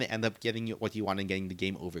probably gonna end up getting what you want and getting the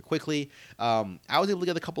game over quickly. I was able to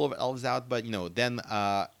get a couple of elves out, but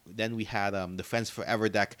then we had the Friends Forever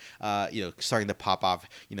deck, starting to pop off.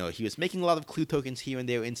 He was making a lot of clue tokens here and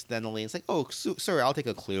there incidentally. It's like, oh, sir, I'll take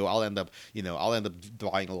a clue. I'll end up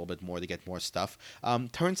drawing a little bit more to get more stuff.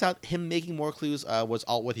 Turns out him making more clues was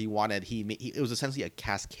all what he wanted. It was essentially a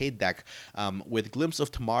Cascade deck with Glimpse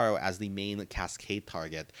of Tomorrow as the main Cascade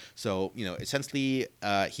target. So essentially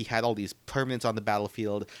he had all these permanents on the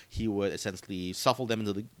battlefield. He would essentially shuffle them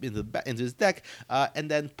into his deck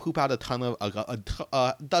and then poop out a ton of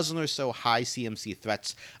a dozen or so high CMC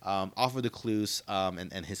threats, offer the clues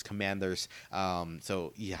and his commanders.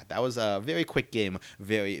 So yeah, that was a very quick game,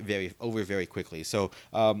 very over very quickly. So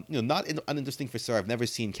not uninteresting for sure. I've never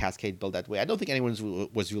seen Cascade build that way. I don't think anyone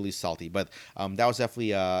was really salty, but that was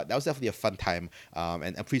definitely a fun time,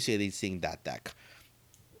 and appreciated seeing that deck.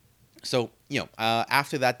 So,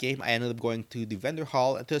 after that game, I ended up going to the vendor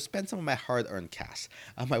hall to spend some of my hard-earned cash.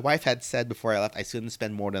 My wife had said before I left I shouldn't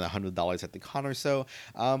spend more than $100 at the con or so.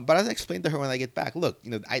 But as I explained to her when I get back, look,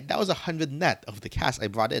 that was $100 net of the cash I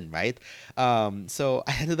brought in, right? So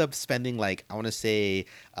I ended up spending I want to say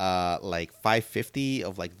 $550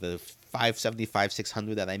 of the $575,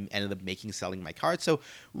 $600 that I ended up selling my cards. So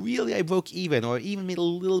really, I broke even, or even made a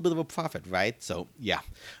little bit of a profit, right? So yeah.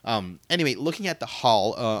 Anyway, looking at the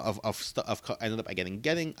haul of I ended up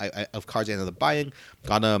getting of cards I ended up buying.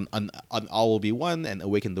 Got an All Will Be One and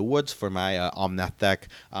Awaken the Woods for my Omnath deck.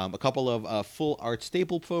 A couple of full art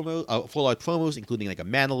promos, including a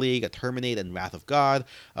Mana League, a Terminate, and Wrath of God.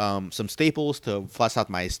 Some staples to flush out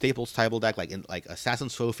my staples tribal deck, like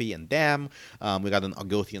Assassin's Trophy and Dam. We got an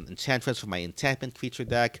Argothian Enchantment Enchantress for my Enchantment creature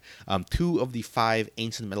deck, 2 of the 5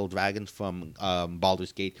 Ancient Metal Dragons from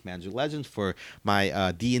Baldur's Gate Commander Legends for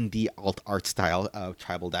my D&D alt art style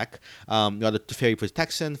tribal deck. We got a Teferi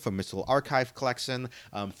Protection from Mystical Archive collection,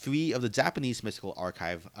 3 of the Japanese Mystical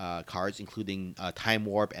Archive cards, including Time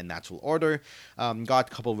Warp and Natural Order. Got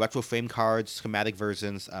a couple retro frame cards, schematic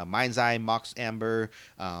versions, Mind's Eye, Mox Amber.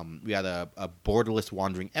 We had a Borderless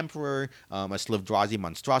Wandering Emperor, a Slavdrazi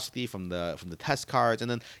Monstrosity from the test cards, and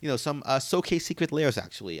then some Showcase Secret Lairs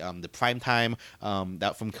actually. The Primetime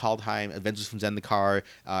that from Kaldheim, Adventures from Zendikar,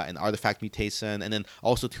 and Artifact Mutation, and then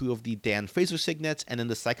also 2 of the Dan Fraser signets, and then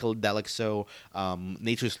the Psychedelic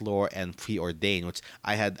Nature's Lore and Preordain, which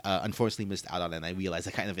I had unfortunately missed out on, and I realized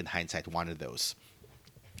I kind of in hindsight wanted those.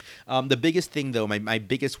 The biggest thing, though, my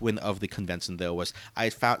biggest win of the convention, though, was I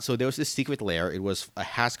found, so there was this secret lair. It was a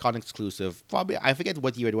HasCon exclusive. Probably, I forget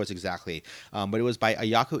what year it was exactly, but it was by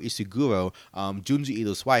Ayako Isuguro, Junji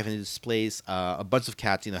Ito's wife, and it displays a bunch of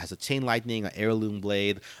cats. Has a Chain Lightning, an Heirloom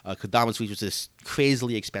Blade, a Kodama Suite, which is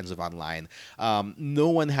crazily expensive online. No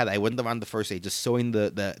one had, I went around the first day just showing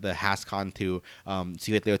the HasCon to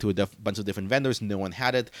secret lair to a bunch of different vendors. No one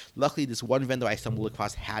had it. Luckily, this one vendor I stumbled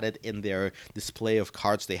across had it in their display of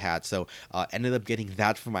cards they had, so ended up getting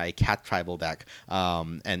that for my cat tribal deck,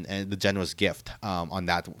 and the generous gift on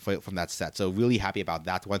that from that set. So really happy about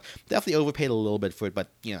that one. Definitely overpaid a little bit for it, but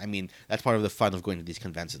that's part of the fun of going to these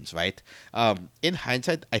conventions, right? In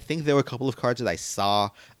hindsight, I think there were a couple of cards that I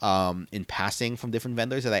saw in passing from different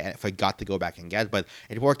vendors that I forgot to go back and get, but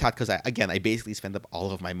it worked out because I basically spent up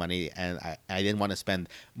all of my money, and I didn't want to spend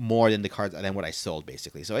more than the cards than what I sold,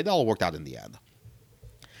 basically. So it all worked out in the end.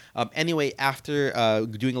 Anyway, after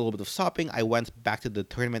doing a little bit of shopping, I went back to the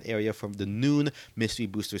tournament area from the noon Mystery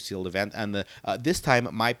Booster Sealed event, and this time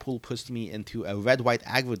my pool pushed me into a red-white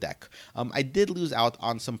aggro deck. I did lose out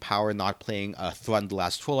on some power not playing Thrun, the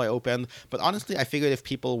last troll I opened, but honestly, I figured if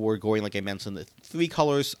people were going, like I mentioned, 3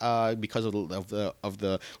 colors because of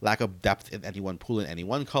the lack of depth in any one pool in any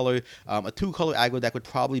one color, a 2-color aggro deck would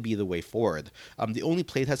probably be the way forward. The only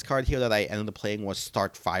playtest card here that I ended up playing was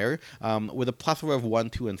Start Fire, with a plethora of 1,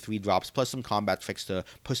 2, and 3 drops, plus some combat tricks to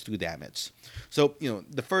push through damage. So,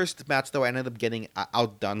 the first match, though, I ended up getting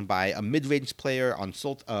outdone by a mid-range player on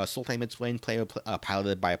Sultai mid-range player,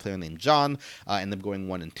 piloted by a player named John. Ended up going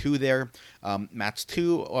 1 and 2 there. Match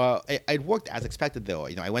 2, it worked as expected, though.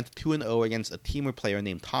 I went 2-0 against a teamer player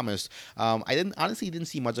named Thomas. I didn't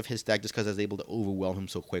see much of his deck just because I was able to overwhelm him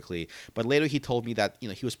so quickly. But later he told me that,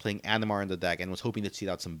 he was playing Animar in the deck and was hoping to cheat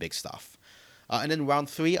out some big stuff. And then round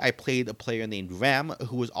 3, I played a player named Ram,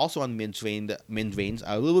 who was also on mid-range,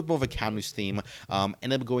 a little bit more of a counters theme,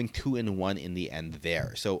 ended up going 2-1 in the end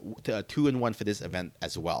there. So 2-1 for this event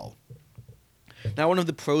as well. Now, one of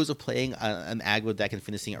the pros of playing an aggro deck and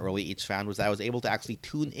finishing early each round was that I was able to actually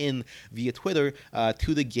tune in via Twitter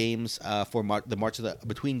to the games for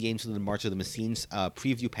between games to the March of the Machines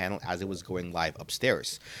preview panel as it was going live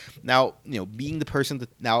upstairs. Now, being the person this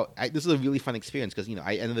is a really fun experience because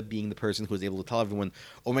I ended up being the person who was able to tell everyone,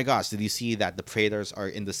 oh my gosh, did you see that the Praetors are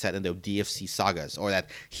in the set in the DFC sagas, or that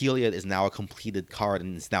Heliod is now a completed card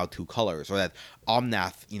and it's now 2 colors, or that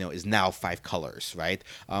Omnath, is now 5 colors, right?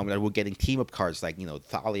 That we're getting team-up cards like,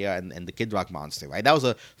 Thalia and the Kid Rock monster, right? That was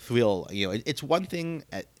a thrill. It's one thing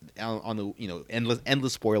on the,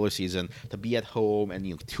 endless spoiler season to be at home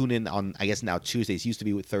and, tune in on, I guess now Tuesdays, used to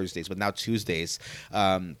be with Thursdays, but now Tuesdays,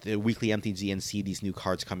 the weekly MTG, and see these new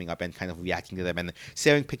cards coming up and kind of reacting to them and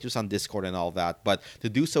sharing pictures on Discord and all that. But to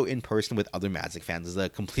do so in person with other Magic fans is a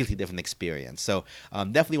completely different experience. So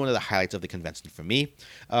definitely one of the highlights of the convention for me.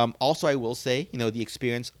 Also, I will say, the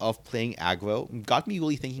experience of playing aggro got me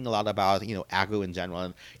really thinking a lot about, aggro in general.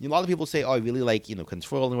 And a lot of people say, oh, I really like,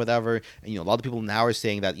 control and whatever. And, a lot of people now are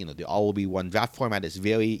saying that, the all will be one draft format is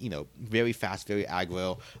very, very fast, very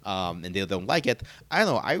aggro, and they don't like it. I don't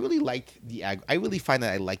know. I really like the aggro. I really find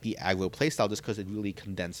that I like the aggro playstyle just because it really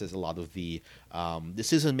condenses a lot of the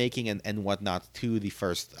decision making and whatnot to the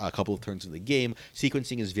first couple of turns of the game.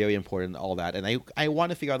 Sequencing is very important, all that. And I want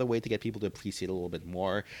to figure out a way to get people to appreciate it a little bit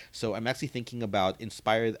more. So I'm actually thinking about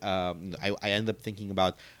inspired. I ended up thinking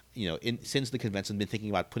about, since the convention, been thinking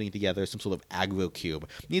about putting together some sort of aggro cube.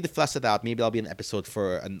 Need to flesh it out. Maybe that'll be an episode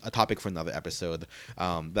for a topic for another episode.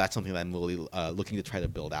 That's something that I'm really looking to try to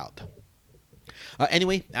build out.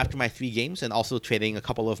 Anyway, after my 3 games and also trading a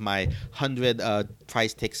couple of my 100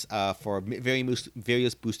 prize ticks for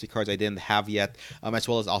various booster cards I didn't have yet, as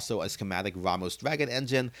well as also a schematic Ramos Dragon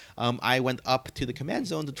Engine, I went up to the command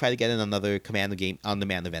zone to try to get in another command game on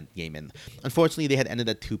demand event game in. Unfortunately, they had ended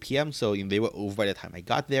at 2 p.m., so they were over by the time I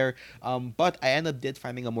got there. But I did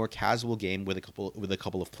finding a more casual game with a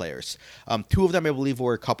couple of players. 2 of them, I believe,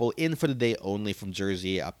 were a couple in for the day only from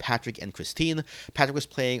Jersey, Patrick and Christine. Patrick was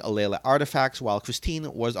playing Alela Artifacts, while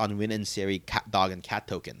Christine was on Win and Seri Cat Dog and Cat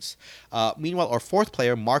tokens. Meanwhile, our 4th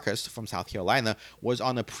player, Marcus from South Carolina, was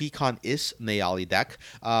on a Precon Is Nayali deck.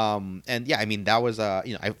 And yeah, I mean, that was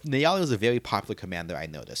Nayali was a very popular commander, I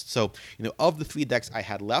noticed. So, of the 3 decks I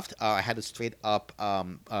had left, I had a straight up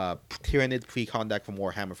Tyranid Precon deck from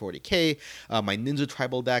Warhammer 40k, my Ninja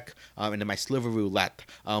Tribal deck, and then my Sliver Roulette.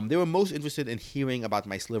 They were most interested in hearing about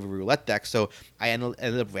my Sliver Roulette deck, so I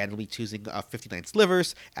ended up randomly choosing 59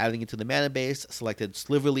 slivers, adding it to the mana base, selected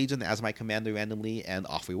Sliver Legion as my commander randomly, and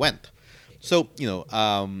off we went. So,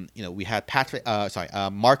 we had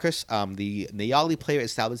Marcus, the Nayali player,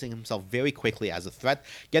 establishing himself very quickly as a threat,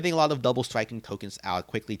 getting a lot of double striking tokens out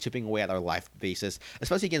quickly, chipping away at our life bases,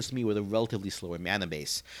 especially against me with a relatively slower mana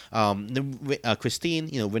base. Christine,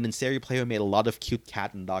 Win and Seri player, made a lot of cute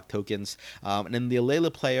cat and dog tokens. And then the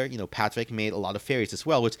Alela player, Patrick, made a lot of fairies as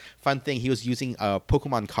well, which, fun thing, he was using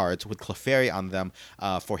Pokemon cards with Clefairy on them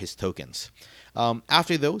for his tokens.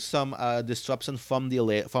 After those, some disruption from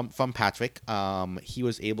from Patrick, he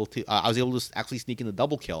was able to. I was able to actually sneak in a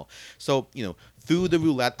double kill. So through the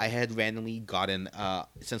roulette, I had randomly gotten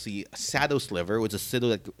essentially a Shadow Sliver, which is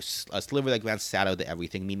a sliver that grants Shadow to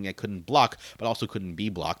everything, meaning I couldn't block, but also couldn't be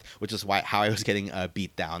blocked, which is how I was getting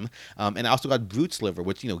beat down. And I also got Brute Sliver,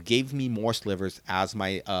 which gave me more slivers as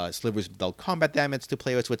my slivers dealt combat damage to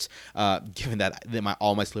players, which given that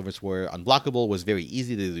all my slivers were unblockable, was very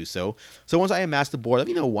easy to do so. So once I amassed a board of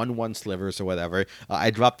 1/1 slivers or whatever,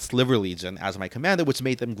 I dropped Sliver Legion as my commander, which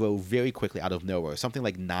made them grow very quickly out of nowhere, something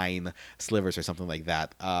like 9 slivers or something like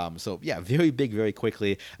that. So yeah, very big, very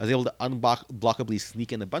quickly. I was able to unblockably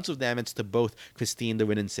sneak in a bunch of damage to both Christine, the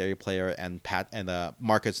Win and Seri player, and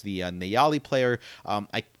Marcus, the Nayali player.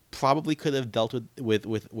 I probably could have dealt with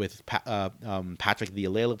Patrick, the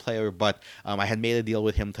Alela player, but I had made a deal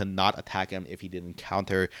with him to not attack him if he didn't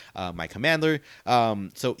counter my commander.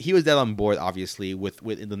 So he was dead on board, obviously, with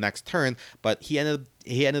in the next turn, but he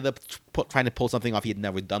ended up trying to pull something off he had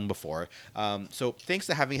never done before. So thanks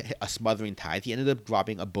to having a Smothering Tithe, he ended up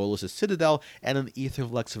dropping a Bolas' Citadel and an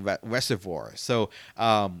Aetherflux Reservoir. So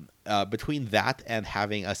between that and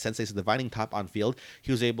having a Sensei's Divining Top on field,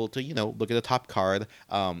 he was able to, look at the top card,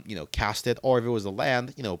 cast it, or if it was a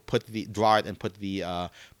land, draw it and put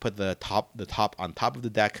the top on top of the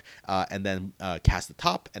deck, and then cast the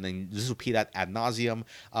top, and then just repeat that ad nauseum.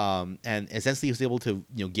 And essentially he was able to,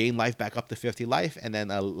 gain life back up to 50 life, and then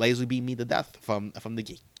laser beam me to death from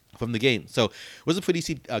the game. So it was a pretty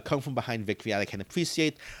easy come from behind victory I can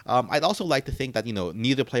appreciate. I'd also like to think that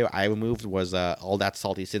neither player I removed was all that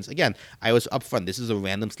salty, since again I was upfront. This is a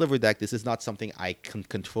random sliver deck. This is not something I can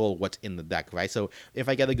control what's in the deck, right? So if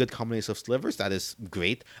I get a good combination of slivers, that is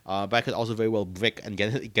great. But I could also very well brick and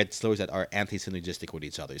get slivers that are anti-synergistic with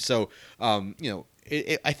each other. So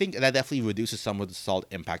I think that definitely reduces some of the salt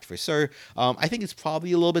impact for sure. I think it's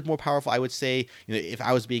probably a little bit more powerful. I would say, if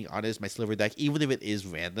I was being honest, my sliver deck, even if it is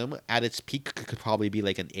random, at its peak could probably be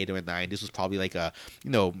like an 8 or a 9. This was probably like a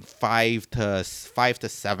 5 to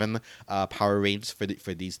 7 power range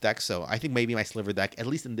for these decks. So I think maybe my sliver deck, at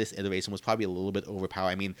least in this iteration, was probably a little bit overpowered.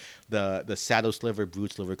 I mean, the Shadow Sliver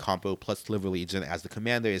Brute Sliver combo plus Sliver Legion as the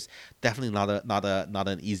commander is definitely not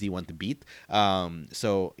an easy one to beat.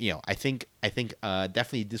 So I think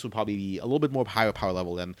definitely this would probably be a little bit more higher power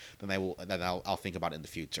level than I'll think about in the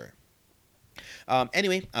future.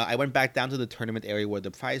 Anyway, I went back down to the tournament area where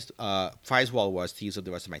the prize wall was to use up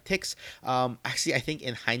the rest of my ticks. Actually, I think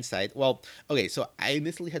in hindsight, so I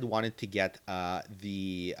initially had wanted to get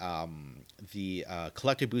the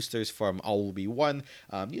collector boosters from All Will Be One,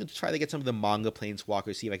 to try to get some of the manga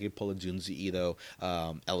planeswalkers, see if I could pull a Junzi Ito,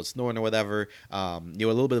 Ellis Norn or whatever. They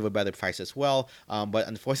were a little bit of a better price as well, but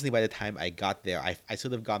unfortunately by the time I got there, I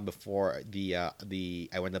should have gone before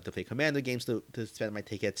I went up to play Commander games to spend my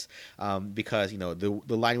tickets, because the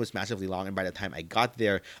line was massively long, and by the time I got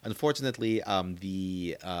there, unfortunately all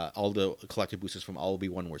the collector boosters from All Will Be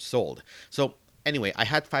One were sold. So Anyway, I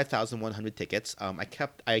had 5,100 tickets.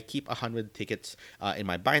 I keep 100 tickets in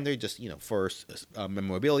my binder, just for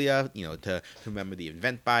memorabilia, to remember the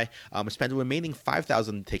event by. I spent the remaining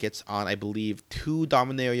 5,000 tickets on, I believe, 2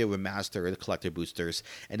 Dominaria Remastered collector boosters,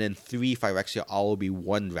 and then 3 Phyrexia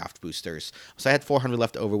All-Will-Be-One draft boosters. So I had 400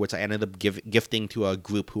 left over, which I ended up gifting to a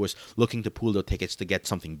group who was looking to pool their tickets to get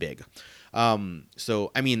something big.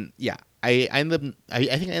 So I mean, yeah, I think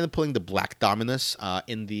I ended up pulling the Black Dominus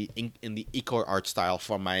in the Icor art style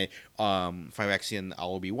from my Phyrexian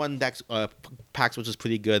LB1 decks packs, which is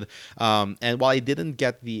pretty good. And while I didn't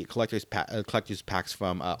get the collector's packs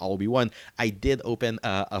from LB1, I did open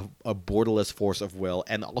a borderless Force of Will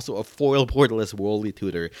and also a foil borderless Worldly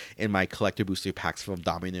Tutor in my collector booster packs from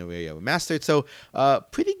Dominaria Remastered. So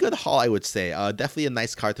pretty good haul, I would say. Definitely a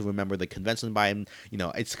nice card to remember the convention by. And,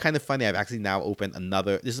 it's kind of funny. I've actually now opened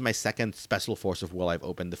another. This is my second special Force of Will I've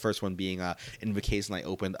opened. The first one being Invocation I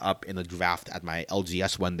opened up in a draft at my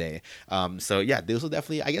LGS one day. So yeah, those are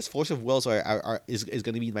definitely, I guess, Force of Wills is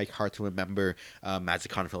going to be my card to remember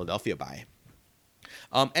MagicCon Philadelphia by.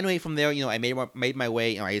 Anyway, from there, I made my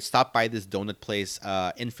way. I stopped by this donut place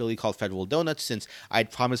in Philly called Federal Donuts, since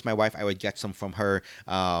I'd promised my wife I would get some from her.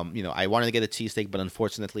 I wanted to get a cheesesteak, but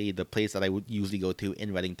unfortunately, the place that I would usually go to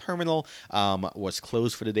in Reading Terminal was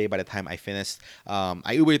closed for the day by the time I finished.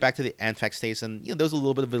 I Ubered back to the Anfac station. There was a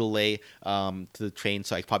little bit of a delay to the train,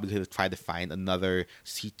 so I probably could have tried to find another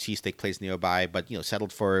cheesesteak place nearby, but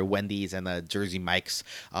settled for Wendy's and Jersey Mike's.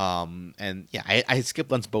 And yeah, I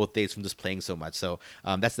skipped lunch both days from just playing so much. So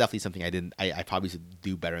that's definitely something I probably should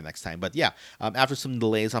do better next time. But yeah, after some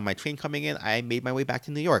delays on my train coming in, I made my way back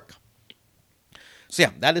to New York. So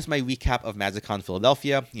yeah, that is my recap of MagicCon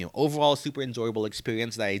Philadelphia. Overall, a super enjoyable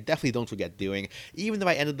experience that I definitely don't forget doing, even though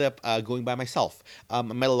I ended up going by myself. I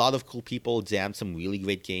met a lot of cool people, jammed some really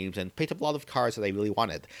great games, and picked up a lot of cards that I really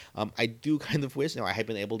wanted. I do kind of wish I had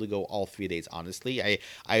been able to go all 3 days, honestly.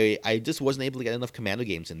 I just wasn't able to get enough Commando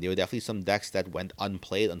games, and there were definitely some decks that went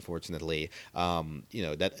unplayed, unfortunately.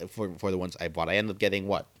 That for the ones I bought, I ended up getting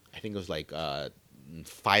what? I think it was like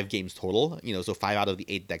 5 games total, so 5 out of the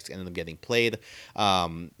 8 decks ended up getting played.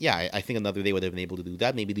 I think another day would have been able to do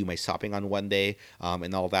that, maybe do my shopping on one day,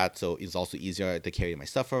 and all that, so it's also easier to carry my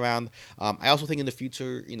stuff around. I also think in the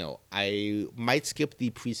future, I might skip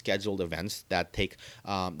the pre-scheduled events that take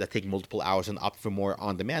multiple hours and opt for more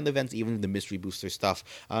on-demand events, even the mystery booster stuff,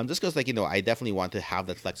 just because, I definitely want to have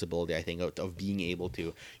that flexibility, I think, of being able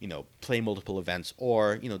to, play multiple events,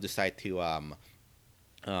 or, decide to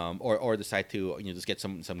or decide to just get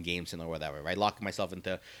some games in or whatever, right? Locking myself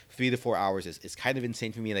into 3 to 4 hours is kind of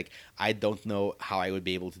insane for me. Like, I don't know how I would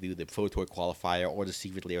be able to do the Pro Tour qualifier or the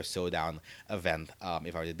Secret Lair Showdown event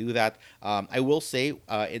if I were to do that. I will say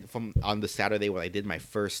from on the Saturday when I did my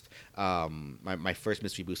first my first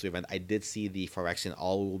mystery booster event, I did see the Phyrexian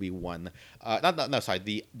All-Will-Be-One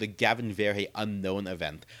the Gavin Verhey Unknown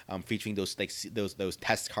event, featuring those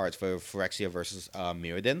test cards for Phyrexia versus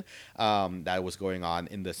Mirrodin that was going on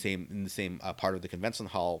in the same part of the convention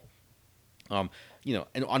hall. And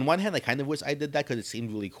on one hand, I kind of wish I did that because it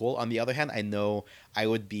seemed really cool. On the other hand, I know I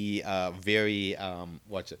would be very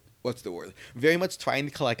what's the word? Very much trying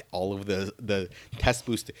to collect all of the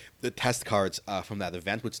test cards from that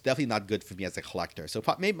event, which is definitely not good for me as a collector. So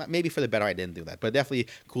maybe for the better I didn't do that, but definitely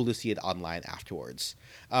cool to see it online afterwards.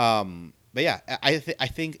 But yeah, I think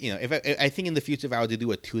I think in the future, if I were to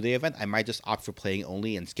do a 2-day event, I might just opt for playing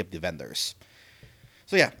only and skip the vendors.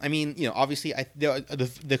 So yeah, I mean, obviously,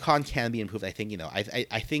 the con can be improved. I think,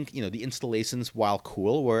 I think, the installations, while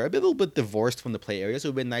cool, were a little bit divorced from the play areas. It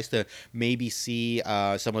would have been nice to maybe see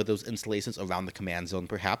some of those installations around the command zone,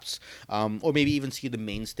 perhaps, or maybe even see the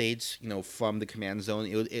main stage, from the command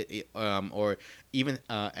zone. Or even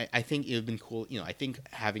I think it would have been cool. I think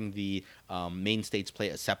having the main stage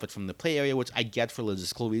play separate from the play area, which I get for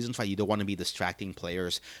logistical reasons, right? You don't want to be distracting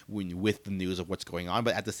players with the news of what's going on,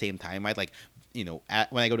 but at the same time, I'd like.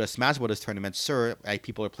 When I go to a Smash Brothers tournament, sure,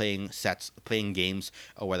 people are playing games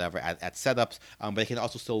or whatever at setups, but I can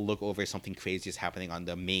also still look over something crazy is happening on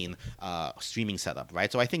the main streaming setup, right?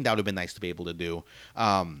 So I think that would have been nice to be able to do.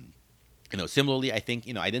 Similarly, I think,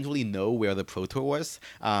 I didn't really know where the Pro Tour was.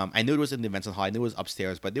 I knew it was in the Invention Hall. I knew it was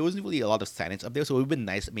upstairs, but there wasn't really a lot of signage up there. So it would have been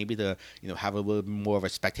nice maybe to, have a little bit more of a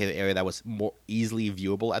spectator area that was more easily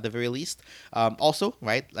viewable at the very least. Also,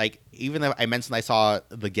 right, like, even I mentioned I saw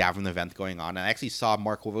the Gavin event going on, and I actually saw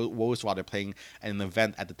Mark Rosewater playing an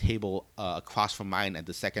event at the table across from mine at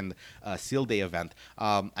the second Seal Day event.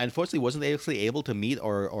 I unfortunately wasn't actually able to meet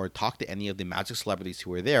or talk to any of the Magic celebrities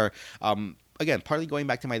who were there. again, partly going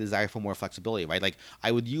back to my desire for more flexibility, right? Like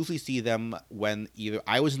I would usually see them when either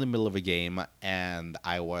I was in the middle of a game and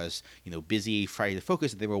I was, busy trying to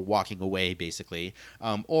focus, and they were walking away basically,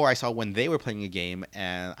 or I saw when they were playing a game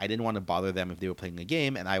and I didn't want to bother them if they were playing a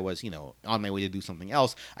game and I was, on my way to do something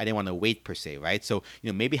else. I didn't want to wait per se, right? So,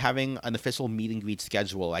 maybe having an official meet and greet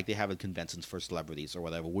schedule like they have at conventions for celebrities or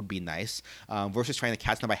whatever would be nice, versus trying to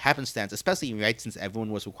catch them by happenstance, especially, right, since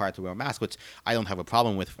everyone was required to wear a mask, which I don't have a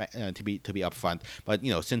problem with, to be upfront. But,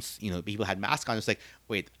 since, people had masks on, it's like,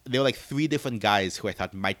 wait, there were like 3 different guys who I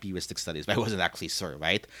thought might be Ristic Studies, but I wasn't actually sure,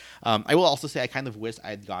 right? I will also say I kind of wish I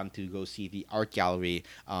had gone to go see the art gallery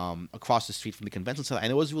across the street from the convention center. I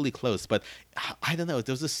know it was really close, but I don't know.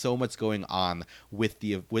 There was just so much going on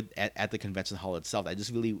at the convention hall itself. I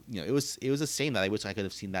just really, it was a shame that I wish I could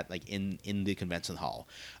have seen that like in the convention hall.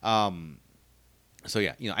 So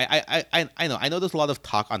yeah, I know there's a lot of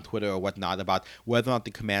talk on Twitter or whatnot about whether or not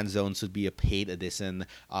the command zone should be a paid addition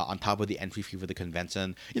on top of the entry fee for the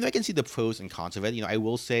convention. I can see the pros and cons of it. I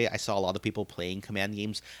will say I saw a lot of people playing command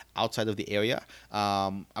games outside of the area.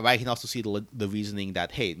 But I can also see the reasoning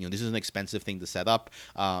that, hey, this is an expensive thing to set up,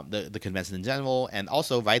 the convention in general, and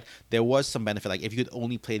also, right, there was some benefit. Like if you could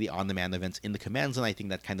only play the on-demand events in the command zone, I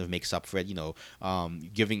think that kind of makes up for it.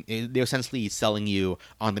 They're essentially selling you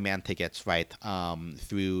on-demand tickets, right?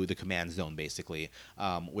 Through the command zone, basically,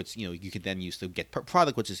 which you could then use to get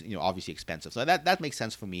product, which is obviously expensive. So that makes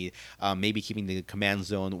sense for me. Maybe keeping the command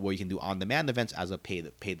zone where you can do on-demand events as a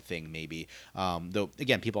paid thing, maybe. Though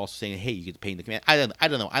again, people also saying, hey, you could pay in the command. I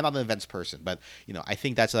don't know. I'm not an events person, but I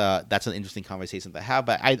think that's an interesting conversation to have.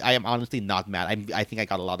 But I am honestly not mad. I think I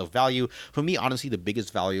got a lot of value. For me, honestly, the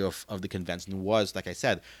biggest value of the convention was, like I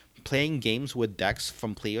said, playing games with decks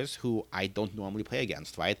from players who I don't normally play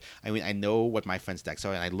against, right? I mean, I know what my friends' decks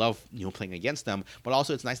are, and I love playing against them. But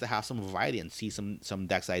also, it's nice to have some variety and see some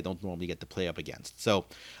decks that I don't normally get to play up against. So,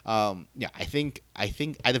 yeah, I think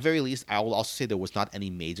at the very least, I will also say there was not any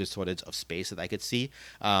major shortage of space that I could see.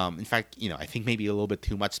 In fact, I think maybe a little bit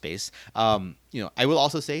too much space. I will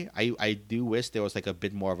also say I do wish there was like a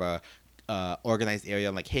bit more of a organized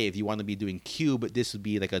area. Like, hey, if you want to be doing cube, this would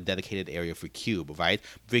be like a dedicated area for cube, right?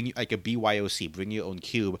 Bring like a BYOC, bring your own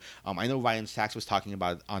cube. I know Ryan Sachs was talking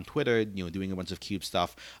about on Twitter, doing a bunch of cube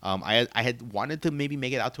stuff. I had wanted to maybe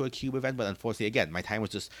make it out to a cube event, but unfortunately, again, my time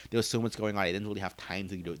was just, there was so much going on, I didn't really have time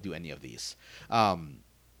to do any of these.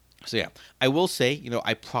 So yeah, I will say,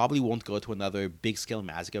 I probably won't go to another big scale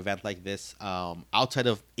Magic event like this, outside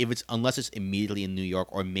of unless it's immediately in New York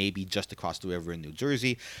or maybe just across the river in New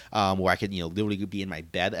Jersey, where I could, literally be in my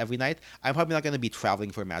bed every night. I'm probably not going to be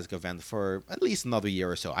traveling for a Magic event for at least another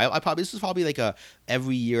year or so. This is probably like a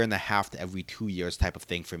every year and a half to every 2 years type of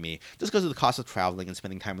thing for me, just because of the cost of traveling and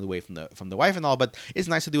spending time away from the wife and all. But it's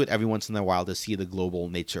nice to do it every once in a while to see the global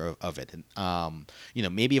nature of it. And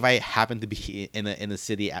maybe if I happen to be in a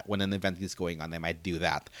city when an event is going on, I might do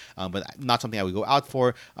that, but not something I would go out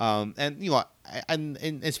for.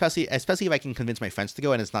 And especially if I can convince my friends to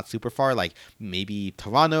go and it's not super far, like maybe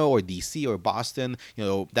Toronto or DC or Boston,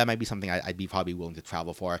 that might be something I'd be probably willing to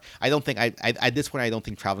travel for. I don't think at this point I don't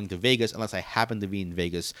think traveling to Vegas, unless I happen to be in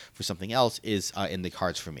Vegas for something else, is in the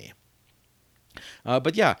cards for me.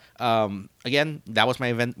 But yeah, again, that was my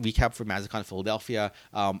event recap for MagicCon Philadelphia.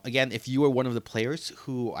 Again, if you were one of the players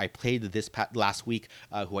who I played last week,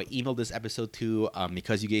 who I emailed this episode to,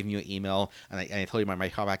 because you gave me your email and I told you my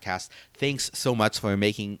podcast, thanks so much for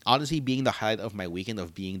honestly being the highlight of my weekend,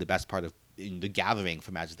 of being the best part of in the gathering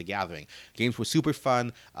for Magic the Gathering. Games were super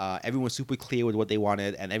fun. Everyone was super clear with what they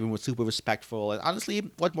wanted, and everyone was super respectful. And honestly,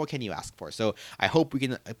 what more can you ask for? So I hope we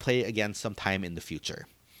can play again sometime in the future.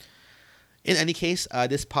 In any case,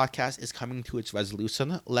 this podcast is coming to its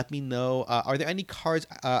resolution. Let me know, are there any cards,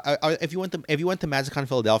 if you went to MagicCon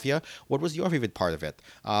Philadelphia, what was your favorite part of it?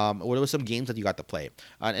 What were some games that you got to play?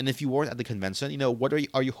 And if you weren't at the convention, what are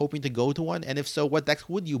you hoping to go to one? And if so, what decks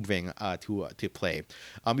would you bring to play?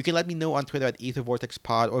 You can let me know on Twitter at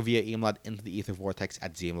EtherVortexPod or via email at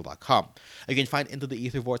intotheethervortex@gmail.com. You can find Into the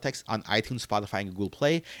Ether Vortex on iTunes, Spotify, and Google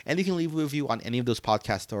Play, and you can leave a review on any of those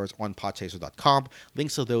podcast stores or on podchaser.com.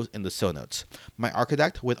 Links to those in the show notes. My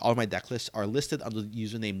Arcadeck with all my deck lists are listed under the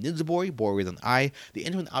username Ninjaboy, Boy with an I. The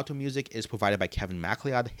intro and outro music is provided by Kevin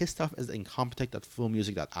MacLeod. His stuff is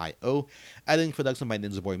incompetech.filmmusic.io. Editing production by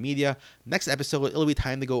Ninjaboy Media. Next episode, it'll be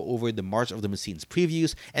time to go over the March of the Machines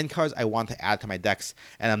previews and cards I want to add to my decks.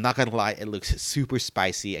 And I'm not gonna lie, it looks super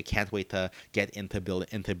spicy. I can't wait to get into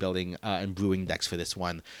building and brewing decks for this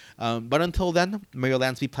one. But until then, may your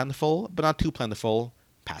lands be plentiful, but not too plentiful.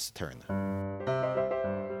 Pass the turn.